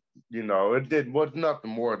didn't, was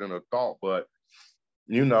nothing more than a thought, but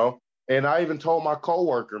you know, and I even told my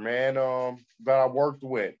coworker, man, that I worked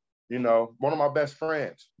with, one of my best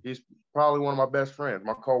friends. He's probably one of my best friends,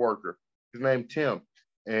 my coworker. His name Tim,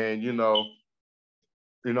 and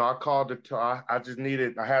I called I just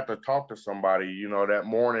I had to talk to somebody, that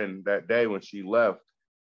morning, that day when she left,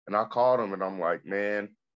 and I called him, and I'm like, man,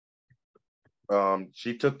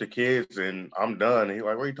 she took the kids and I'm done. And he's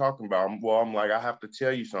like, what are you talking about? I'm like, I have to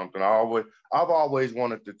tell you something. I've always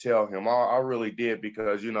wanted to tell him. I really did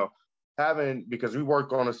because, because we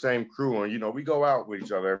work on the same crew and, we go out with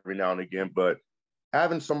each other every now and again, but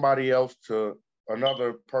having somebody else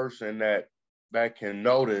another person that can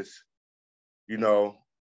notice, you know,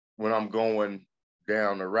 when I'm going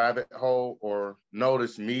down the rabbit hole or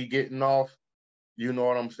notice me getting off, you know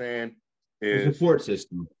what I'm saying? The Is support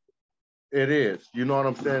system. It is, you know what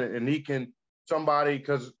I'm saying? And somebody,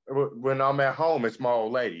 because when I'm at home, it's my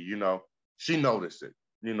old lady, she noticed it,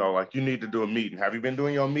 like you need to do a meeting. Have you been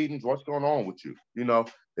doing your meetings? What's going on with you?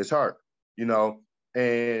 It's her, you know,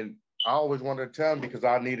 and I always wanted to tell him because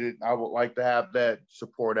I would like to have that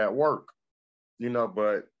support at work,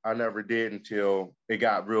 but I never did until it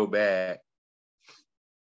got real bad,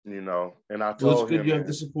 and I Well, it's told good him, you have the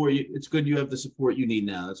and support. It's good you have the support you need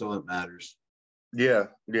now. That's all that matters. yeah,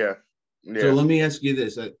 yeah, So yeah, let me ask you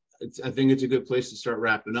this. I think it's a good place to start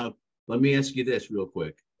wrapping up. Let me ask you this real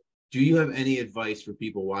quick. Do you have any advice for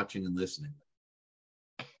people watching and listening?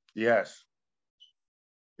 yes,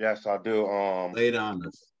 yes, I do. Lay it on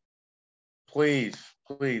us. Please,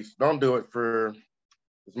 please don't do it for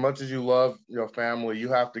as much as you love your family. You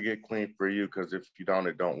have to get clean for you because if you don't,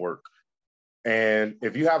 it don't work. And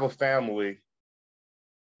if you have a family,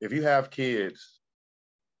 if you have kids,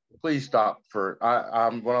 please stop for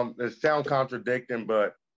it sounds contradicting,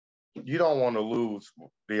 but you don't want to lose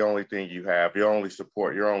the only thing you have, your only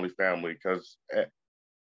support, your only family, because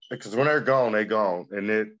when they're gone,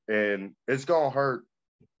 and it's gonna hurt.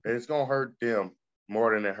 It's gonna hurt them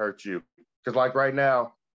more than it hurts you. Because like right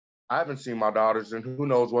now, I haven't seen my daughters, and who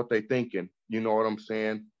knows what they're thinking. You know what I'm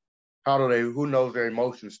saying? Who knows their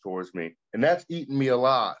emotions towards me? And that's eating me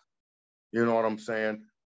alive. You know what I'm saying?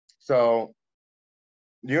 So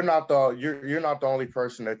you're not the only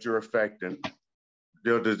person that you're affecting.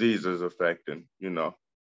 Your disease is affecting,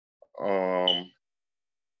 Um,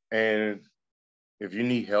 and if you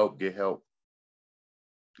need help, get help.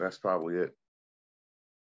 That's probably it.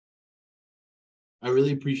 I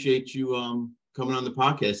really appreciate you coming on the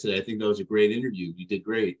podcast today. I think that was a great interview. You did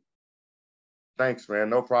great. Thanks, man.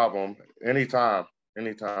 No problem. Anytime.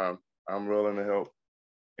 I'm willing to help.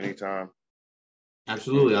 Anytime.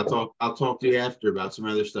 Absolutely. I'll talk to you after about some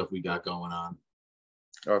other stuff we got going on.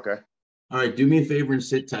 Okay. All right, do me a favor and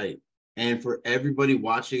sit tight. And for everybody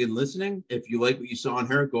watching and listening, if you like what you saw on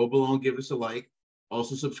her, go below and give us a like.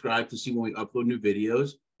 Also subscribe to see when we upload new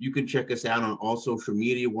videos. You can check us out on all social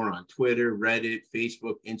media. We're on Twitter, Reddit,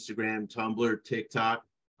 Facebook, Instagram, Tumblr, TikTok.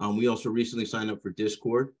 We also recently signed up for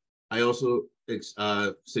Discord. I also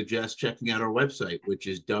suggest checking out our website, which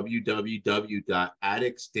is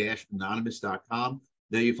www.addicts-anonymous.com.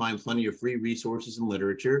 There you find plenty of free resources and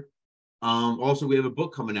literature. Also, we have a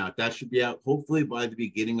book coming out. That should be out hopefully by the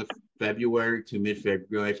beginning of February to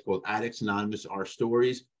mid-February. It's called Addicts Anonymous, Our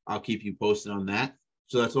Stories. I'll keep you posted on that.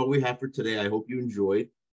 So that's all we have for today. I hope you enjoyed.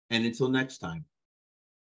 And until next time.